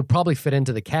fit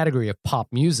into the category of pop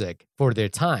music for their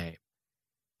time,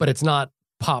 but it's not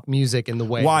pop music in the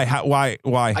way. Why?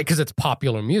 Why? Because it's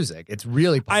popular music. It's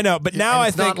really. I know, but now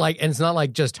it's it's not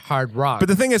like just hard rock. But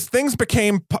the thing is, things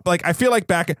became like, I feel like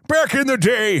back in the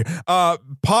day,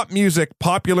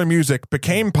 popular music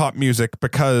became pop music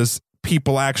because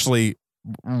people actually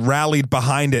rallied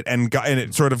behind it and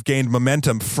it sort of gained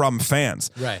momentum from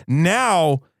fans. Right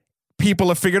now, people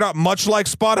have figured out, much like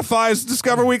Spotify's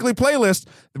Discover Weekly playlist,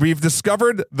 we've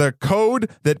discovered the code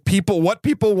that what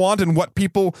people want and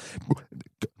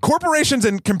corporations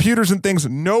and computers and things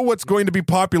know what's going to be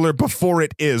popular before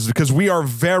it is, because we are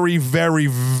very, very,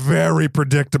 very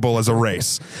predictable as a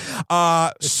race.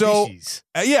 So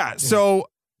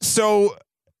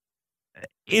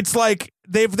it's like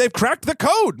they've cracked the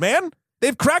code, man.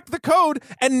 They've cracked the code,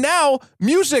 and now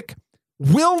music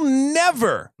will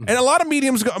never, and a lot of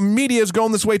media is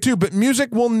going this way too, but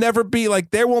music will never be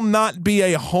like, there will not be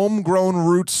a homegrown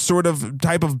roots sort of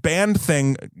type of band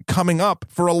thing coming up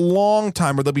for a long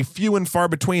time, or there'll be few and far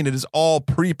between. It is all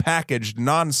prepackaged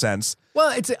nonsense. Well,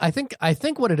 I think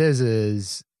what it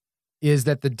is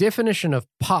that the definition of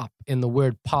pop in the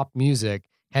word pop music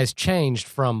has changed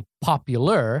from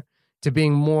popular to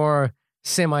being more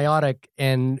semiotic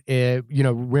and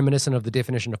reminiscent of the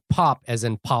definition of pop, as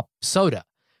in pop soda,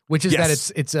 which is that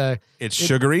it's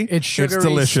sugary, it's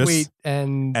delicious, sweet,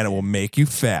 and it will make you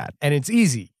fat, and it's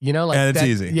easy, and it's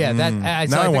easy. Yeah,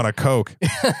 now I want a Coke.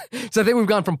 So I think we've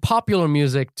gone from popular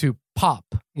music to pop,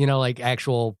 like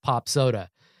actual pop soda.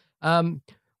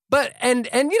 But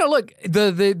look,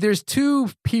 there's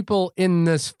two people in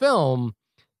this film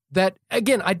that,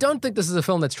 again, I don't think this is a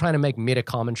film that's trying to make meta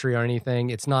commentary or anything.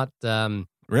 It's not.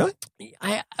 Really?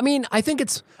 I mean, I think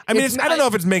it's. I don't know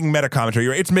if it's making meta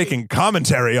commentary. It's making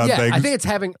commentary on things. I think it's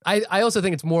having. I also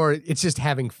think it's more. It's just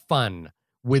having fun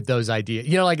with those ideas.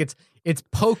 It's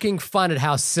poking fun at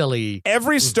how silly.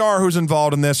 Every star who's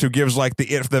involved in this, who gives like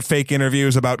the fake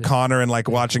interviews about Connor and like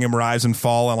watching him rise and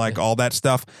fall and like all that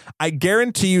stuff, I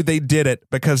guarantee you they did it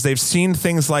because they've seen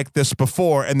things like this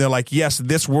before, and they're like, yes,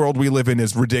 this world we live in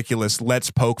is ridiculous. Let's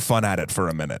poke fun at it for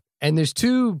a minute. And there's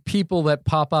two people that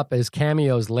pop up as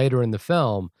cameos later in the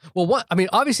film. Well,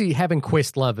 obviously having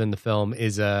Questlove in the film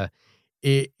is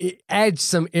it adds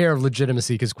some air of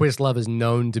legitimacy, because Questlove is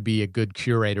known to be a good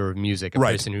curator of music, a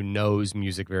person who knows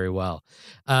music very well.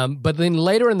 But then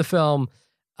later in the film,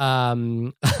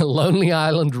 Lonely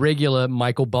Island regular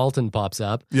Michael Bolton pops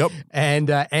up. Yep.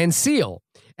 And Seal.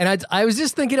 And I was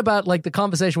just thinking about like the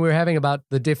conversation we were having about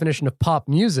the definition of pop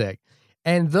music.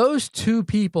 And those two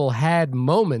people had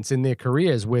moments in their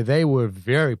careers where they were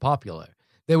very popular.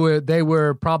 They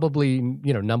were probably,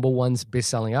 number one's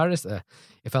best-selling artists.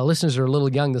 If our listeners are a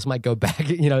little young, this might go back,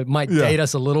 it might date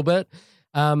us a little bit.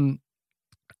 And,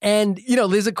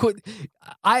 there's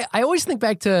I always think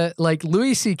back to like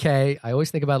Louis C.K. I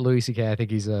always think about Louis C.K. I think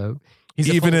he's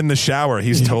even in the shower,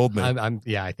 he's told me.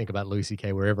 I think about Louis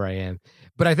C.K. wherever I am.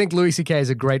 But I think Louis C.K. is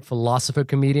a great philosopher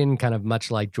comedian, kind of much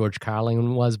like George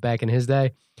Carlin was back in his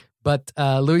day. But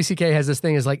Louis C.K. has this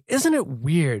thing, is like, isn't it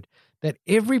weird that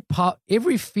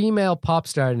every female pop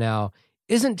star now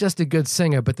isn't just a good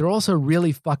singer, but they're also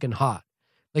really fucking hot?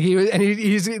 Like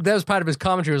that was part of his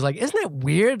commentary, was like, isn't it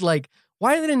weird? Like,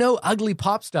 why are there no ugly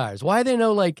pop stars? Why are there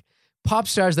no like pop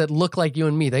stars that look like you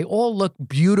and me? They all look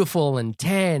beautiful and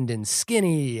tanned and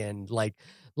skinny and like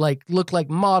look like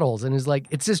models. And it's like,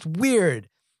 it's just weird.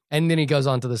 And then he goes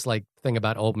on to this like thing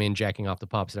about old men jacking off the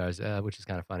pop stars, which is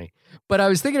kind of funny. But I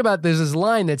was thinking about, there's this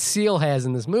line that Seal has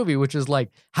in this movie, which is like,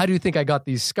 how do you think I got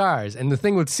these scars? And the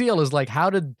thing with Seal is like, how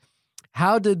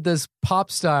did this pop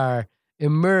star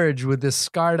emerge with this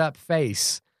scarred up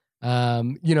face?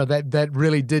 That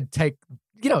really did take,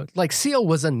 like Seal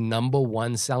was a number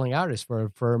one selling artist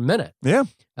for a minute. Yeah.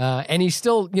 And he's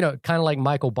still, kind of like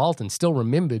Michael Bolton, still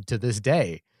remembered to this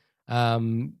day.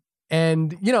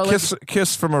 And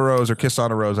Kiss from a Rose or Kiss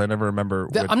on a Rose. I never remember.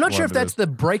 I'm not sure if that's the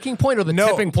breaking point or the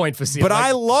tipping point for Seal. But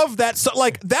I love that.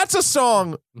 That's a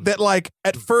song that like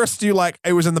at first you like,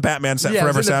 it was in the Batman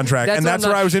Forever soundtrack, and that's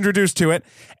where I was introduced to it.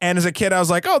 And as a kid, I was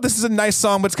like, oh, this is a nice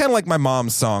song, but it's kind of like my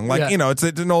mom's song. Like, it's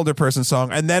an older person's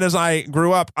song. And then as I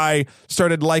grew up, I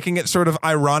started liking it sort of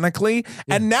ironically.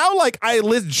 Yeah. And now like I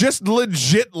just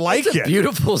legit like it.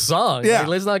 Beautiful song. Yeah.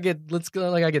 Like, let's go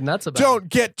like I get nuts about it. Don't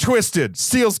get twisted.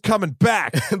 Seal's coming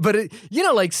back. But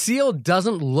like Seal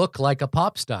doesn't look like a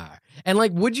pop star. And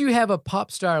like, would you have a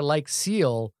pop star like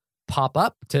Seal pop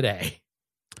up today?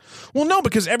 Well, no,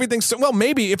 because everything's so, well,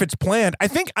 maybe if it's planned. I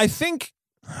think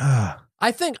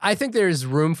there's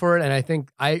room for it, and I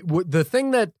think the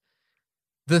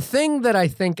thing that I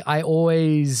think I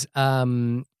always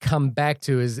come back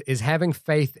to is having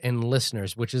faith in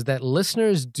listeners, which is that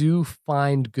listeners do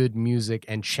find good music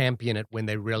and champion it when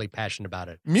they're really passionate about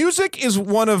it. Music is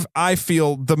one of, I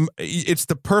feel, it's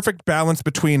the perfect balance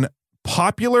between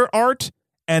popular art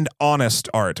and honest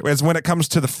art, as when it comes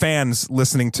to the fans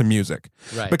listening to music.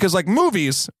 Right. Because like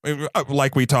movies,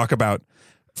 like we talk about,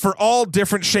 for all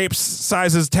different shapes,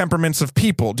 sizes, temperaments of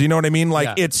people. Do you know what I mean?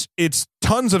 Like it's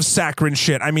tons of saccharine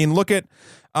shit. I mean, look at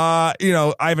I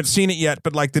haven't seen it yet,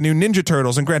 but like the new Ninja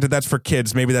Turtles, and granted that's for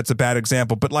kids, maybe that's a bad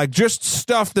example, but like just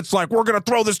stuff that's like, we're gonna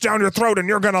throw this down your throat and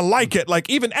you're gonna like it. Like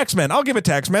even X-Men, I'll give it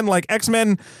to X-Men. Like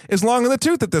X-Men is long in the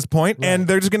tooth at this point, and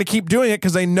they're just gonna keep doing it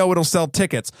because they know it'll sell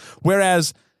tickets.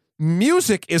 Whereas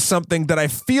music is something that I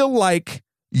feel like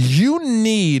you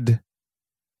need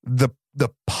the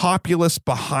populace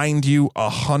behind you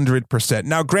 100%.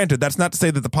 Now, granted, that's not to say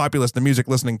that the populace, the music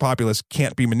listening populace,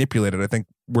 can't be manipulated. I think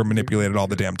we're manipulated all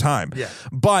the damn time. Yeah.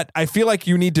 But I feel like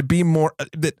you need to be more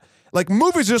that. Like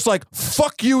movies, just like,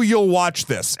 fuck you, you'll watch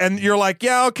this. And you're like,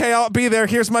 yeah, okay, I'll be there.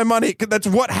 Here's my money. That's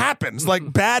what happens.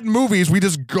 Like bad movies, we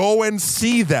just go and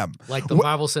see them. Like the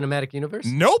Marvel Cinematic Universe?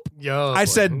 Nope. I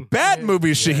said bad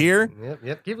movies, Shahir.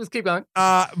 Yep. Keep going.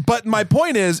 But my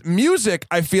point is, music,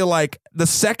 I feel like the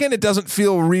second it doesn't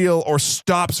feel real or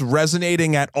stops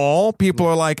resonating at all, people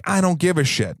are like, I don't give a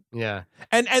shit. Yeah.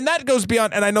 And that goes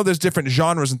beyond, and I know there's different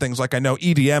genres and things, like I know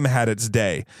EDM had its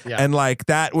day, and like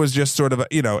that was just sort of,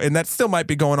 and that still might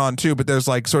be going on too, but there's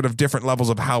like sort of different levels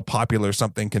of how popular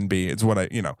something can be. It's what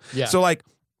so like,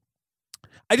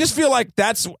 I just feel like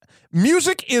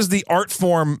music is the art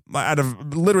form out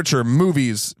of literature,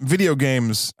 movies, video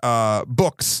games,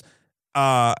 books,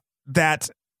 that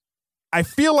I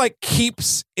feel like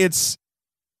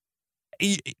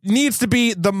needs to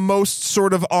be the most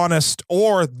sort of honest,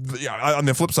 or on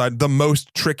the flip side, the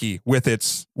most tricky with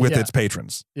its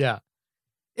patrons. Yeah,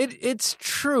 it's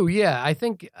true. Yeah, I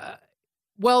think.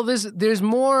 Well, there's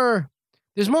more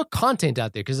content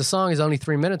out there because the song is only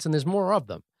 3 minutes and there's more of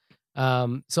them.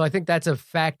 So I think that's a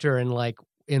factor in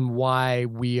why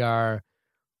we're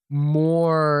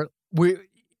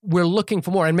looking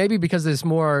for more, and maybe because there's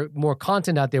more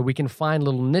content out there, we can find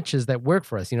little niches that work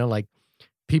for us. Like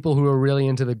people who are really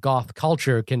into the goth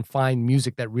culture can find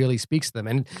music that really speaks to them.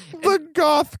 And the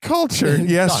goth culture.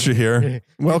 Yes, Shahir.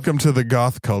 Welcome to the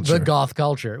goth culture. The goth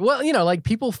culture. Well, like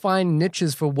people find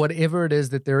niches for whatever it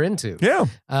is that they're into. Yeah.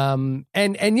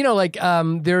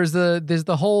 There's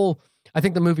the whole, I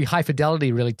think the movie High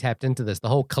Fidelity really tapped into this, the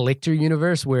whole collector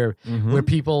universe where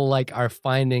people like are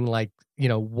finding like,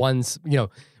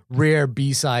 rare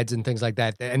B-sides and things like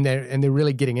that, and they're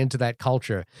really getting into that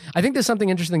culture. I think there's something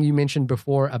interesting you mentioned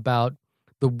before about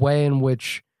the way in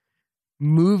which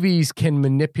movies can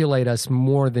manipulate us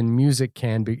more than music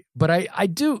can be. But I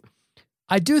do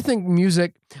think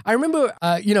music. I remember,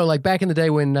 like back in the day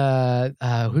when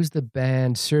who's the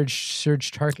band? Serge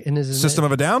Tarkin is System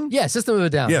of a Down. Yeah, System of a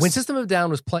Down. Yes. When System of a Down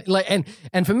was playing, like,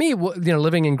 and for me,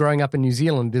 living and growing up in New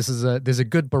Zealand, there's a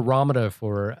good barometer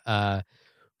for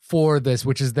this,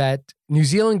 which is that New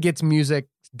Zealand gets music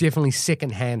definitely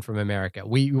secondhand from America.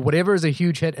 Whatever is a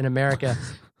huge hit in America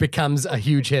becomes a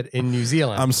huge hit in New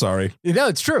Zealand. I'm sorry. No,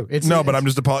 it's true. But I'm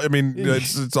just I mean,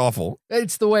 it's awful.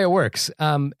 It's the way it works.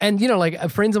 And like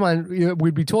friends of mine,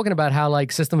 we'd be talking about how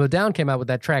like System of a Down came out with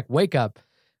that track "Wake Up."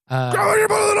 Yeah.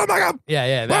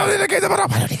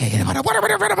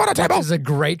 Which is a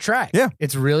great track. Yeah,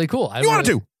 it's really cool. You want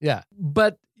to? Yeah,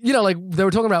 but like they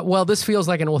were talking about, well, this feels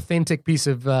like an authentic piece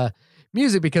of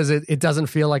music because it doesn't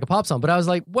feel like a pop song. But I was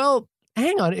like, well,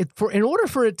 hang on. In order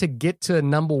for it to get to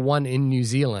number one in New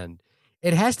Zealand,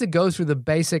 it has to go through the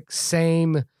basic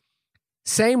same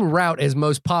route as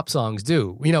most pop songs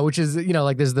do, which is,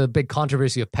 like there's the big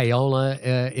controversy of payola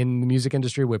in the music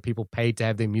industry where people pay to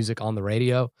have their music on the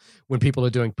radio. When people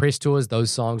are doing press tours, those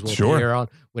songs will appear on.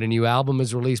 When a new album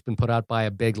is released and put out by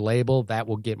a big label, that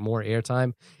will get more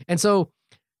airtime. And so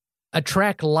a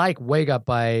track like Wake Up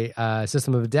by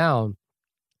System of a Down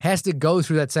has to go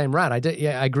through that same route. I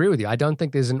agree with you. I don't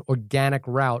think there's an organic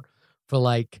route for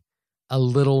like a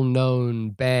little known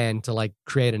band to like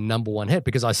create a number one hit,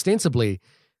 because ostensibly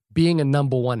being a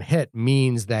number one hit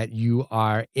means that you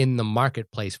are in the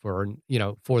marketplace for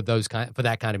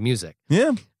that kind of music.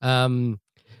 Yeah.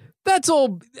 That's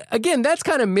all. Again, that's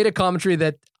kind of meta commentary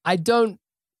that I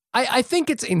think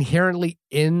it's inherently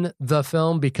in the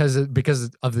film because of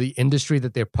the industry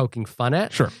that they're poking fun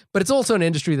at. Sure. But it's also an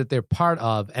industry that they're part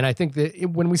of. And I think that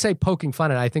when we say poking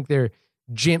fun at, I think they're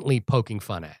gently poking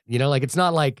fun at. Like it's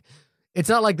not like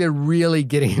they're really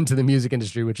getting into the music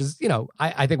industry, which is,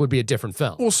 I think would be a different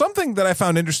film. Well, something that I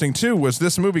found interesting too was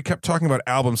this movie kept talking about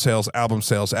album sales, album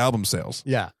sales, album sales.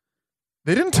 Yeah.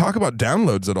 They didn't talk about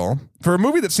downloads at all. For a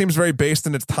movie that seems very based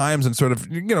in its times and sort of,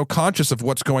 conscious of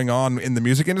what's going on in the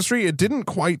music industry, it didn't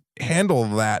quite handle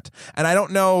that. And I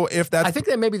don't know if that's... I think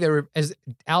that maybe as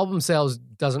album sales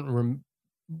doesn't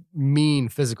mean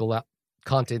physical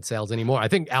content sales anymore. I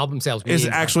think album sales is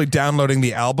actually downloading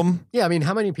the album. Yeah, I mean,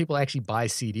 how many people actually buy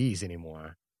CDs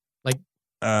anymore? Like,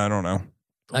 I don't know.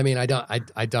 I mean, I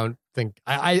don't think.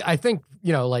 I think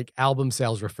like album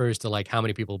sales refers to like how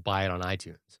many people buy it on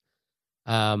iTunes.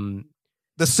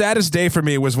 The saddest day for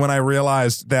me was when I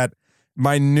realized that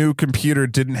my new computer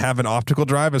didn't have an optical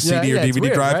drive, a CD or DVD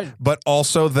weird, drive, right? but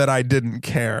also that I didn't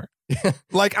care.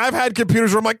 Like, I've had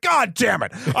computers where I'm like, God damn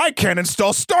it, I can't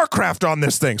install StarCraft on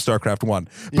this thing, StarCraft 1.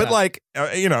 But like,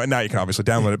 now you can obviously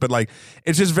download it, but like,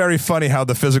 it's just very funny how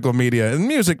the physical media and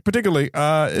music particularly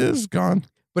is gone.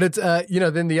 But it's,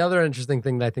 then the other interesting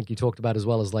thing that I think you talked about as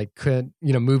well is like, could,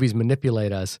 movies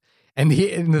manipulate us? And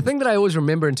the thing that I always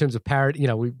remember in terms of parody,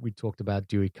 we talked about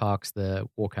Dewey Cox, the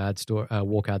Walk Hard,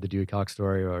 the Dewey Cox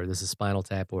story, or This Is Spinal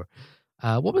Tap, or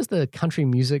what was the country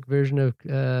music version of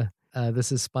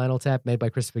This Is Spinal Tap made by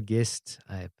Christopher Guest?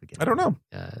 I forget. I don't know.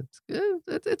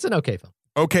 It's an okay film.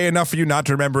 Okay enough for you not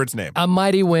to remember its name. A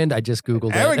Mighty Wind. I just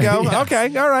Googled it. There we go. Yeah.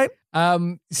 Okay. All right.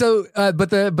 But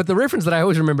the reference that I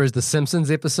always remember is the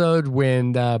Simpsons episode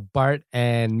when Bart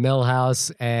and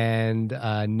Milhouse and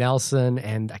Nelson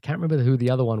and I can't remember who the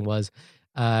other one was,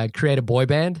 create a boy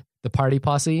band, the Party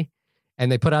Posse,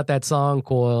 and they put out that song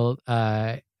called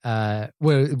when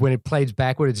it plays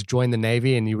backward, it's Join the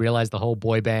Navy, and you realize the whole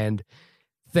boy band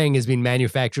thing has been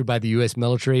manufactured by the U.S.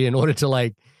 military in order to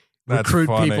like recruit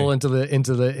people into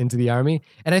the army.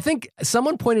 And I think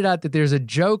someone pointed out that there's a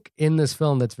joke in this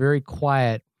film that's very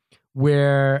quiet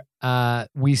where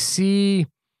we see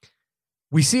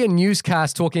a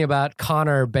newscast talking about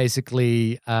Connor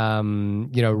basically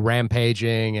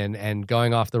rampaging and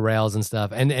going off the rails and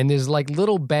stuff. And there's like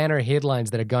little banner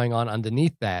headlines that are going on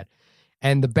underneath that.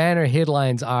 And the banner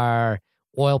headlines are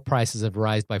oil prices have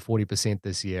risen by 40%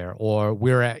 this year, or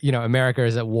America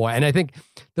is at war. And I think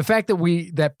the fact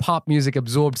that pop music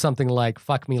absorbed something like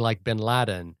Fuck Me Like Bin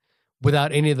Laden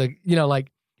without any of the,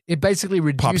 it basically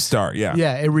reduces. Popstar, yeah.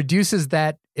 Yeah, it reduces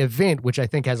that event, which I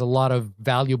think has a lot of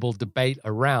valuable debate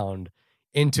around,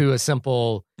 into a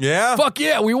simple, fuck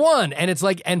yeah, we won. And it's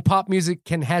like, and pop music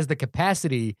has the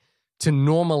capacity to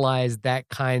normalize that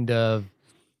kind of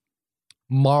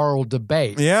moral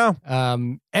debate. Yeah.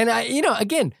 And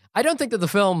again, I don't think that the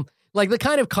film, like the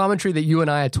kind of commentary that you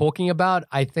and I are talking about,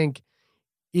 I think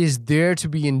is there to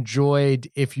be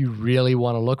enjoyed if you really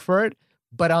want to look for it.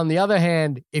 But on the other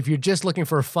hand, if you're just looking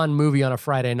for a fun movie on a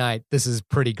Friday night, this is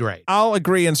pretty great. I'll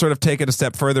agree and sort of take it a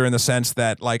step further in the sense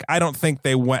that, like, I don't think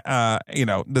they went,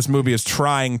 this movie is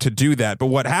trying to do that. But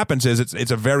what happens is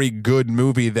it's a very good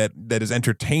movie that is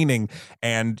entertaining.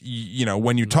 And,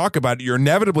 when you talk about it, you're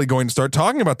inevitably going to start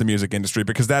talking about the music industry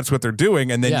because that's what they're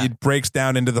doing. And then it breaks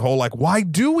down into the whole, like, why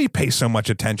do we pay so much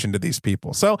attention to these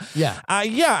people? So,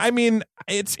 I mean,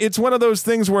 it's one of those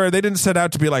things where they didn't set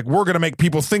out to be like, we're going to make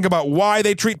people think about why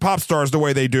they treat pop stars the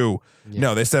way they do.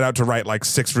 No, they set out to write like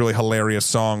 6 really hilarious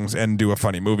songs and do a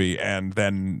funny movie, and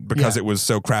then because it was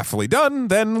so craftily done,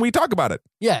 then we talk about it.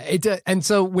 And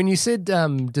so when you said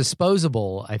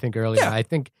disposable, I think earlier, I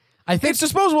think it's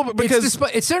disposable because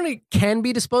it certainly can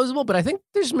be disposable, but I think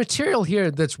there's material here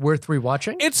that's worth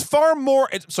rewatching. It's far more.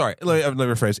 Let me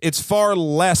rephrase. It's far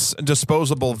less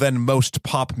disposable than most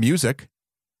pop music.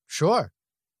 Sure.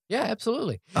 Yeah,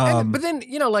 absolutely. But then,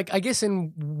 I guess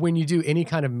when you do any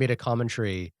kind of meta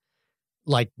commentary,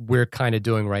 like we're kind of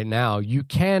doing right now, you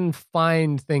can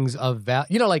find things of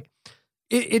value.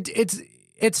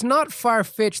 It's not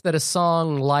far-fetched that a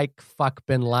song like Fuck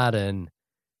Bin Laden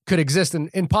could exist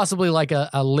in possibly like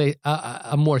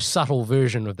a more subtle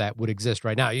version of that would exist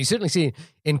right now. You certainly see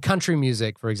in country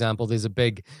music, for example, there's a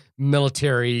big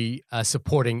military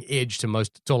supporting edge to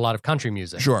a lot of country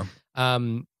music. Sure.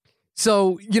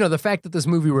 So, the fact that this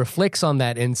movie reflects on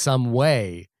that in some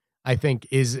way, I think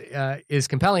is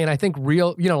compelling. And I think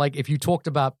like if you talked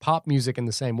about pop music in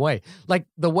the same way, like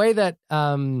the way that,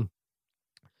 pop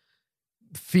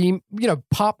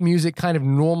music kind of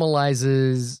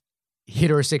normalizes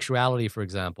heterosexuality, for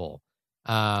example.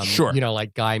 Sure.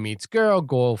 Like guy meets girl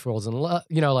falls in love,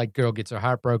 like girl gets her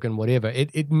heart broken, whatever.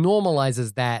 It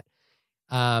normalizes that,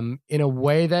 in a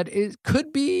way that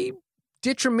could be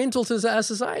detrimental to our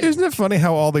society. Isn't it funny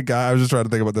how all the guys, I was just trying to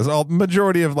think about this, all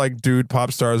majority of like dude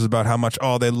pop stars about how much,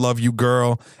 oh, they love you,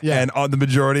 girl. Yeah. And the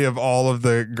majority of all of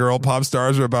the girl pop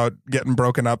stars are about getting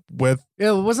broken up with.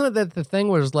 Yeah, wasn't it that the thing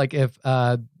was like if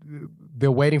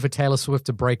they're waiting for Taylor Swift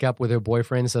to break up with her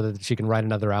boyfriend so that she can write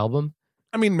another album?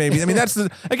 I mean, maybe. I mean, that's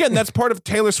that's part of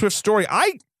Taylor Swift's story.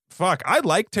 I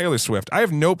like Taylor Swift. I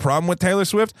have no problem with Taylor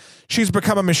Swift. She's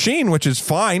become a machine, which is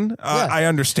fine. I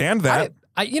understand that.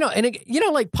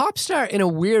 Like Popstar in a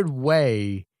weird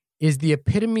way is the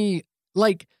epitome.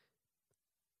 Like,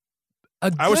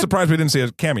 I was surprised we didn't see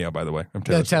a cameo, by the way. Of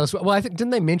Taylor Swift. Well, I think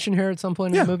didn't they mention her at some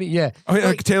point in the movie? Yeah. Oh, yeah,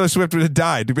 like, Taylor Swift had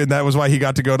died, and that was why he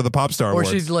got to go to the Popstar Awards.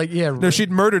 Or she's like, no,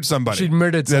 she'd murdered somebody. She'd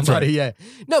murdered somebody. That's right.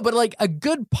 Yeah. No, but like a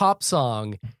good pop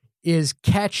song is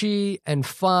catchy and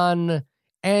fun.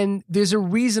 And there's a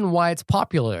reason why it's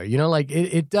popular, like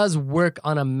it does work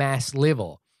on a mass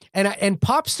level. And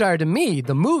Popstar, to me,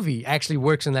 the movie actually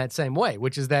works in that same way,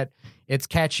 which is that it's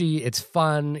catchy, it's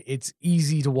fun, it's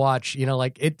easy to watch.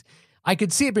 I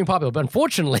could see it being popular, but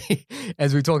unfortunately,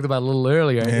 as we talked about a little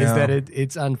earlier, is that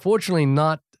it's unfortunately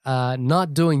not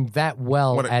doing that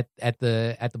well at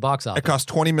the box office. It cost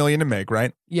 $20 million to make,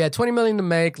 right? Yeah, $20 million to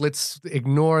make. Let's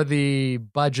ignore the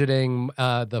budgeting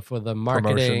for the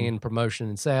marketing and promotion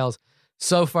and sales.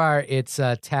 So far, it's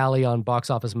tally on Box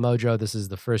Office Mojo. This is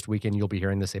the first weekend. You'll be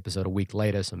hearing this episode a week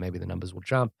later, so maybe the numbers will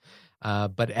jump.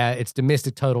 But its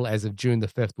domestic total as of June the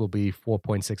 5th will be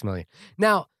 $4.6 million.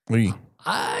 Now,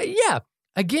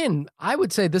 again, I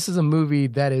would say this is a movie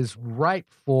that is ripe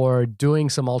for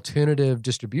doing some alternative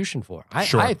distribution for.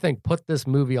 I think put this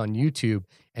movie on YouTube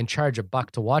and charge $1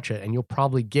 to watch it, and you'll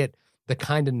probably get the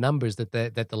kind of numbers that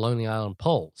the Lonely Island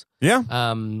pulls. Yeah.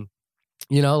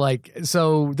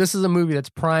 So this is a movie that's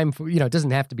prime for, it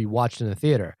doesn't have to be watched in a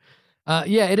theater.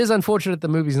 It is unfortunate the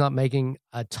movie's not making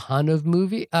a ton of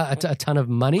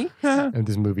money. And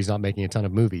this movie's not making a ton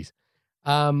of movies.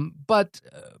 But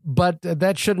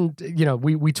that shouldn't,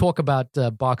 we talk about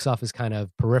box office kind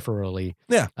of peripherally.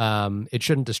 Yeah. It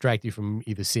shouldn't distract you from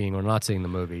either seeing or not seeing the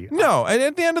movie. No, and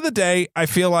at the end of the day, I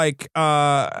feel like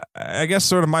I guess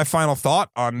sort of my final thought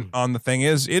on the thing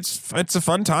is it's a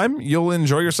fun time. You'll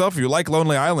enjoy yourself. If you like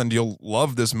Lonely Island, you'll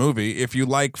love this movie. If you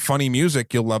like funny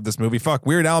music, you'll love this movie. Fuck,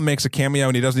 Weird Al makes a cameo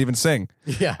and he doesn't even sing.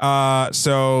 Yeah. Does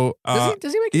he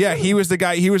make a cameo? He was the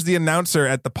guy. He was the announcer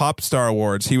at the Popstar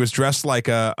Awards. He was dressed like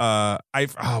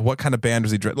what kind of band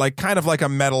was he dressed? Like kind of like a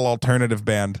metal alternative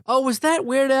band. Oh, was that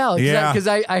Weird Al? Yeah. Because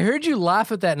I heard you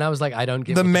laugh at that and I was like, I don't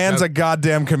get the man's a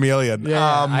goddamn chameleon.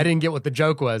 Yeah, I didn't get what the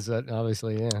joke was,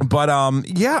 obviously, yeah. But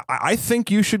I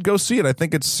think you should go see it. I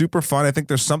think it's super fun. I think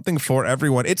there's something for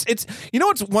everyone. It's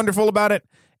what's wonderful about it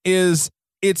is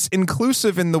it's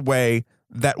inclusive in the way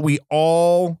that we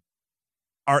all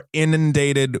are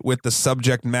inundated with the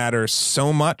subject matter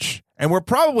so much, and we're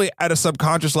probably at a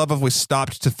subconscious level, if we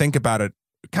stopped to think about it,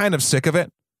 kind of sick of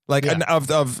it, like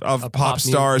of pop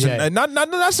stars, and not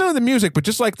necessarily the music, but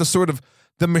just like the sort of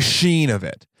the machine of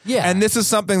it. Yeah. And this is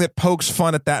something that pokes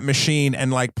fun at that machine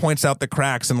and like points out the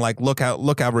cracks and like look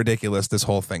how ridiculous this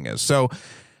whole thing is. So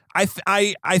I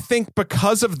think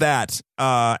because of that,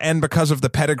 and because of the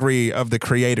pedigree of the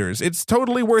creators, it's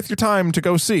totally worth your time to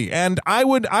go see. And I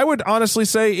would honestly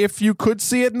say if you could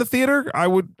see it in the theater, I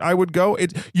would go.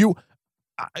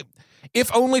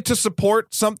 If only to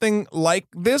support something like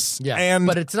this. Yeah,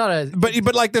 but it's not a.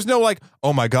 But like, there's no like,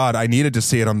 oh my god, I needed to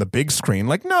see it on the big screen.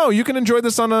 Like, no, you can enjoy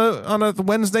this on a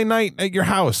Wednesday night at your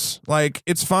house. Like,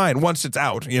 it's fine once it's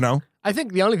out. I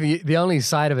think the only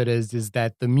side of it is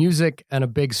that the music and a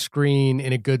big screen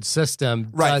in a good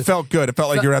system felt good. It felt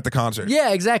like you're at the concert.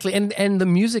 Yeah, exactly. And the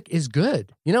music is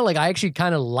good. I actually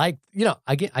kind of like.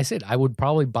 I said I would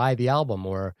probably buy the album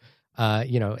or,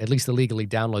 at least illegally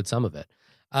download some of it.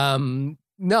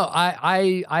 No,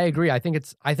 I agree. I think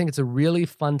it's a really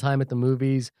fun time at the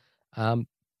movies, and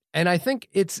I think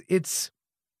it's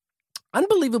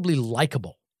unbelievably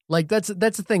likable. Like that's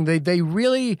the thing.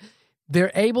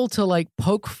 They're able to like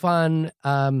poke fun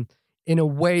in a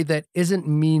way that isn't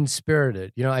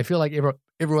mean-spirited. I feel like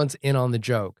everyone's in on the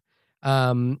joke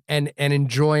and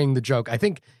enjoying the joke. I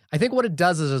think what it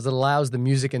does is it allows the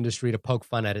music industry to poke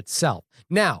fun at itself.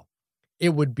 Now,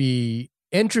 it would be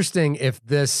interesting if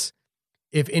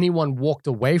anyone walked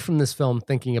away from this film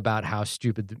thinking about how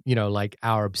stupid, like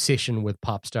our obsession with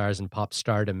pop stars and pop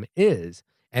stardom is.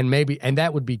 And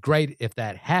that would be great if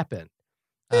that happened.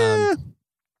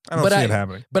 I don't see it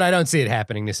happening. But I don't see it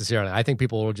happening necessarily. I think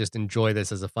people will just enjoy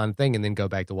this as a fun thing and then go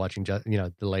back to watching,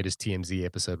 the latest TMZ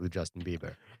episode with Justin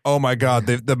Bieber. Oh my God,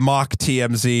 the mock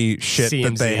TMZ shit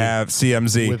that they have,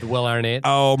 CMZ with Will Arnett.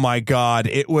 Oh my God,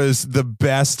 it was the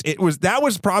best. That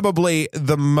was probably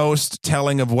the most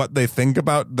telling of what they think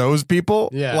about those people.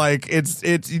 Yeah, like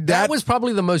that was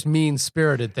probably the most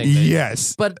mean-spirited thing.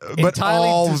 Yes, but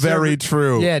all very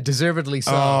true. Yeah, deservedly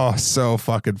so. Oh, so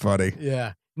fucking funny.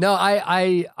 Yeah. No,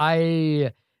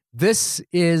 I this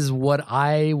is what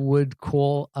I would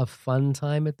call a fun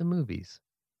time at the movies.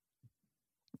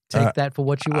 Take that for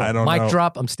what you will. I don't know. Mic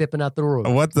drop, I'm stepping out the room.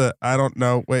 I don't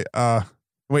know.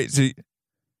 Wait, so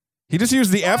he just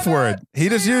used the F word. He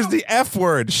just used the F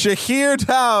word. Shahir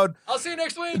Daud. I'll see you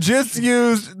next week. Just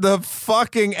used the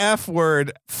fucking F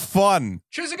word. Fun.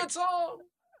 Choose a good song.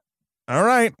 All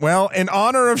right. Well, in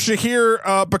honor of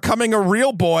Shahir becoming a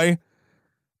real boy,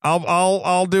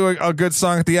 I'll do a good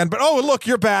song at the end. But look,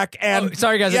 you're back. And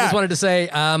sorry guys, I just wanted to say,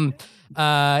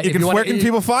 where can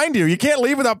people find you? You can't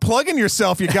leave without plugging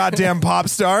yourself, you goddamn pop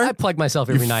star. I plug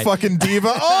myself every night. Fucking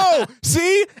diva. Oh,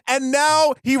 see? And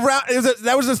now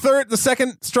that was the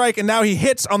second strike, and now he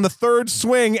hits on the third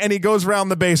swing, and he goes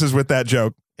round the bases with that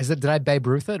joke. Did I Babe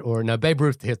Ruth it? Or no, Babe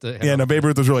Ruth hit the... Yeah, no, Babe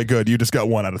Ruth was really good. You just got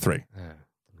 1 out of 3.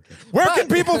 Where can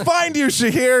people find you,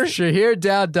 Shahir?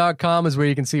 ShahirDaud.com is where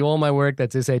you can see all my work.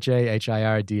 That's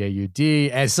ShahirDaud.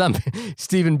 As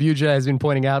Stephen Buja has been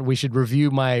pointing out, we should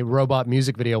review my robot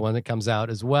music video when it comes out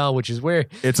as well, which is where...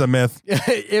 It's a myth.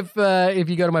 If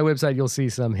you go to my website, you'll see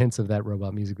some hints of that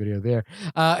robot music video there.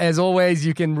 As always,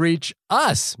 you can reach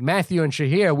us, Matthew and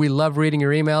Shahir. We love reading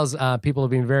your emails. People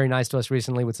have been very nice to us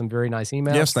recently with some very nice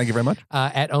emails. Yes, thank you very much.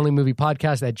 At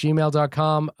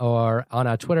onlymoviepodcast@gmail.com or on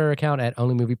our Twitter account at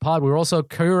onlymoviepod. We're also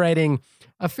curating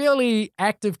a fairly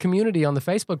active community on the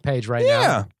Facebook page right now.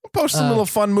 Yeah, we'll post some little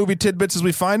fun movie tidbits as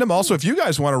we find them. Also, if you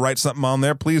guys want to write something on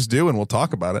there, please do, and we'll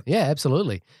talk about it. Yeah,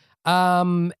 absolutely.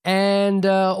 And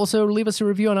also leave us a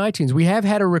review on iTunes. We have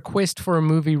had a request for a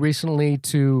movie recently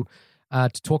to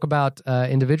talk about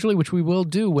individually, which we will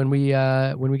do when we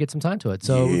get some time to it.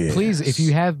 So please, if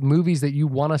you have movies that you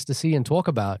want us to see and talk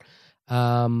about,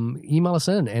 email us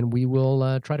in and we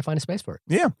will try to find a space for it.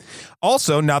 Yeah.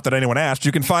 Also, not that anyone asked,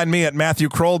 you can find me at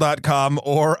MatthewKroll.com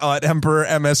or at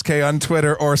EmperorMSK on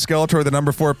Twitter or Skeletor, the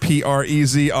number 4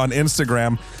 PREZ on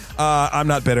Instagram. I'm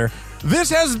not bitter. This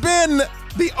has been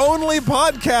the only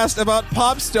podcast about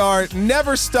Popstar.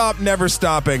 Never stop, never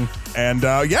stopping. And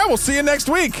we'll see you next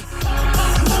week.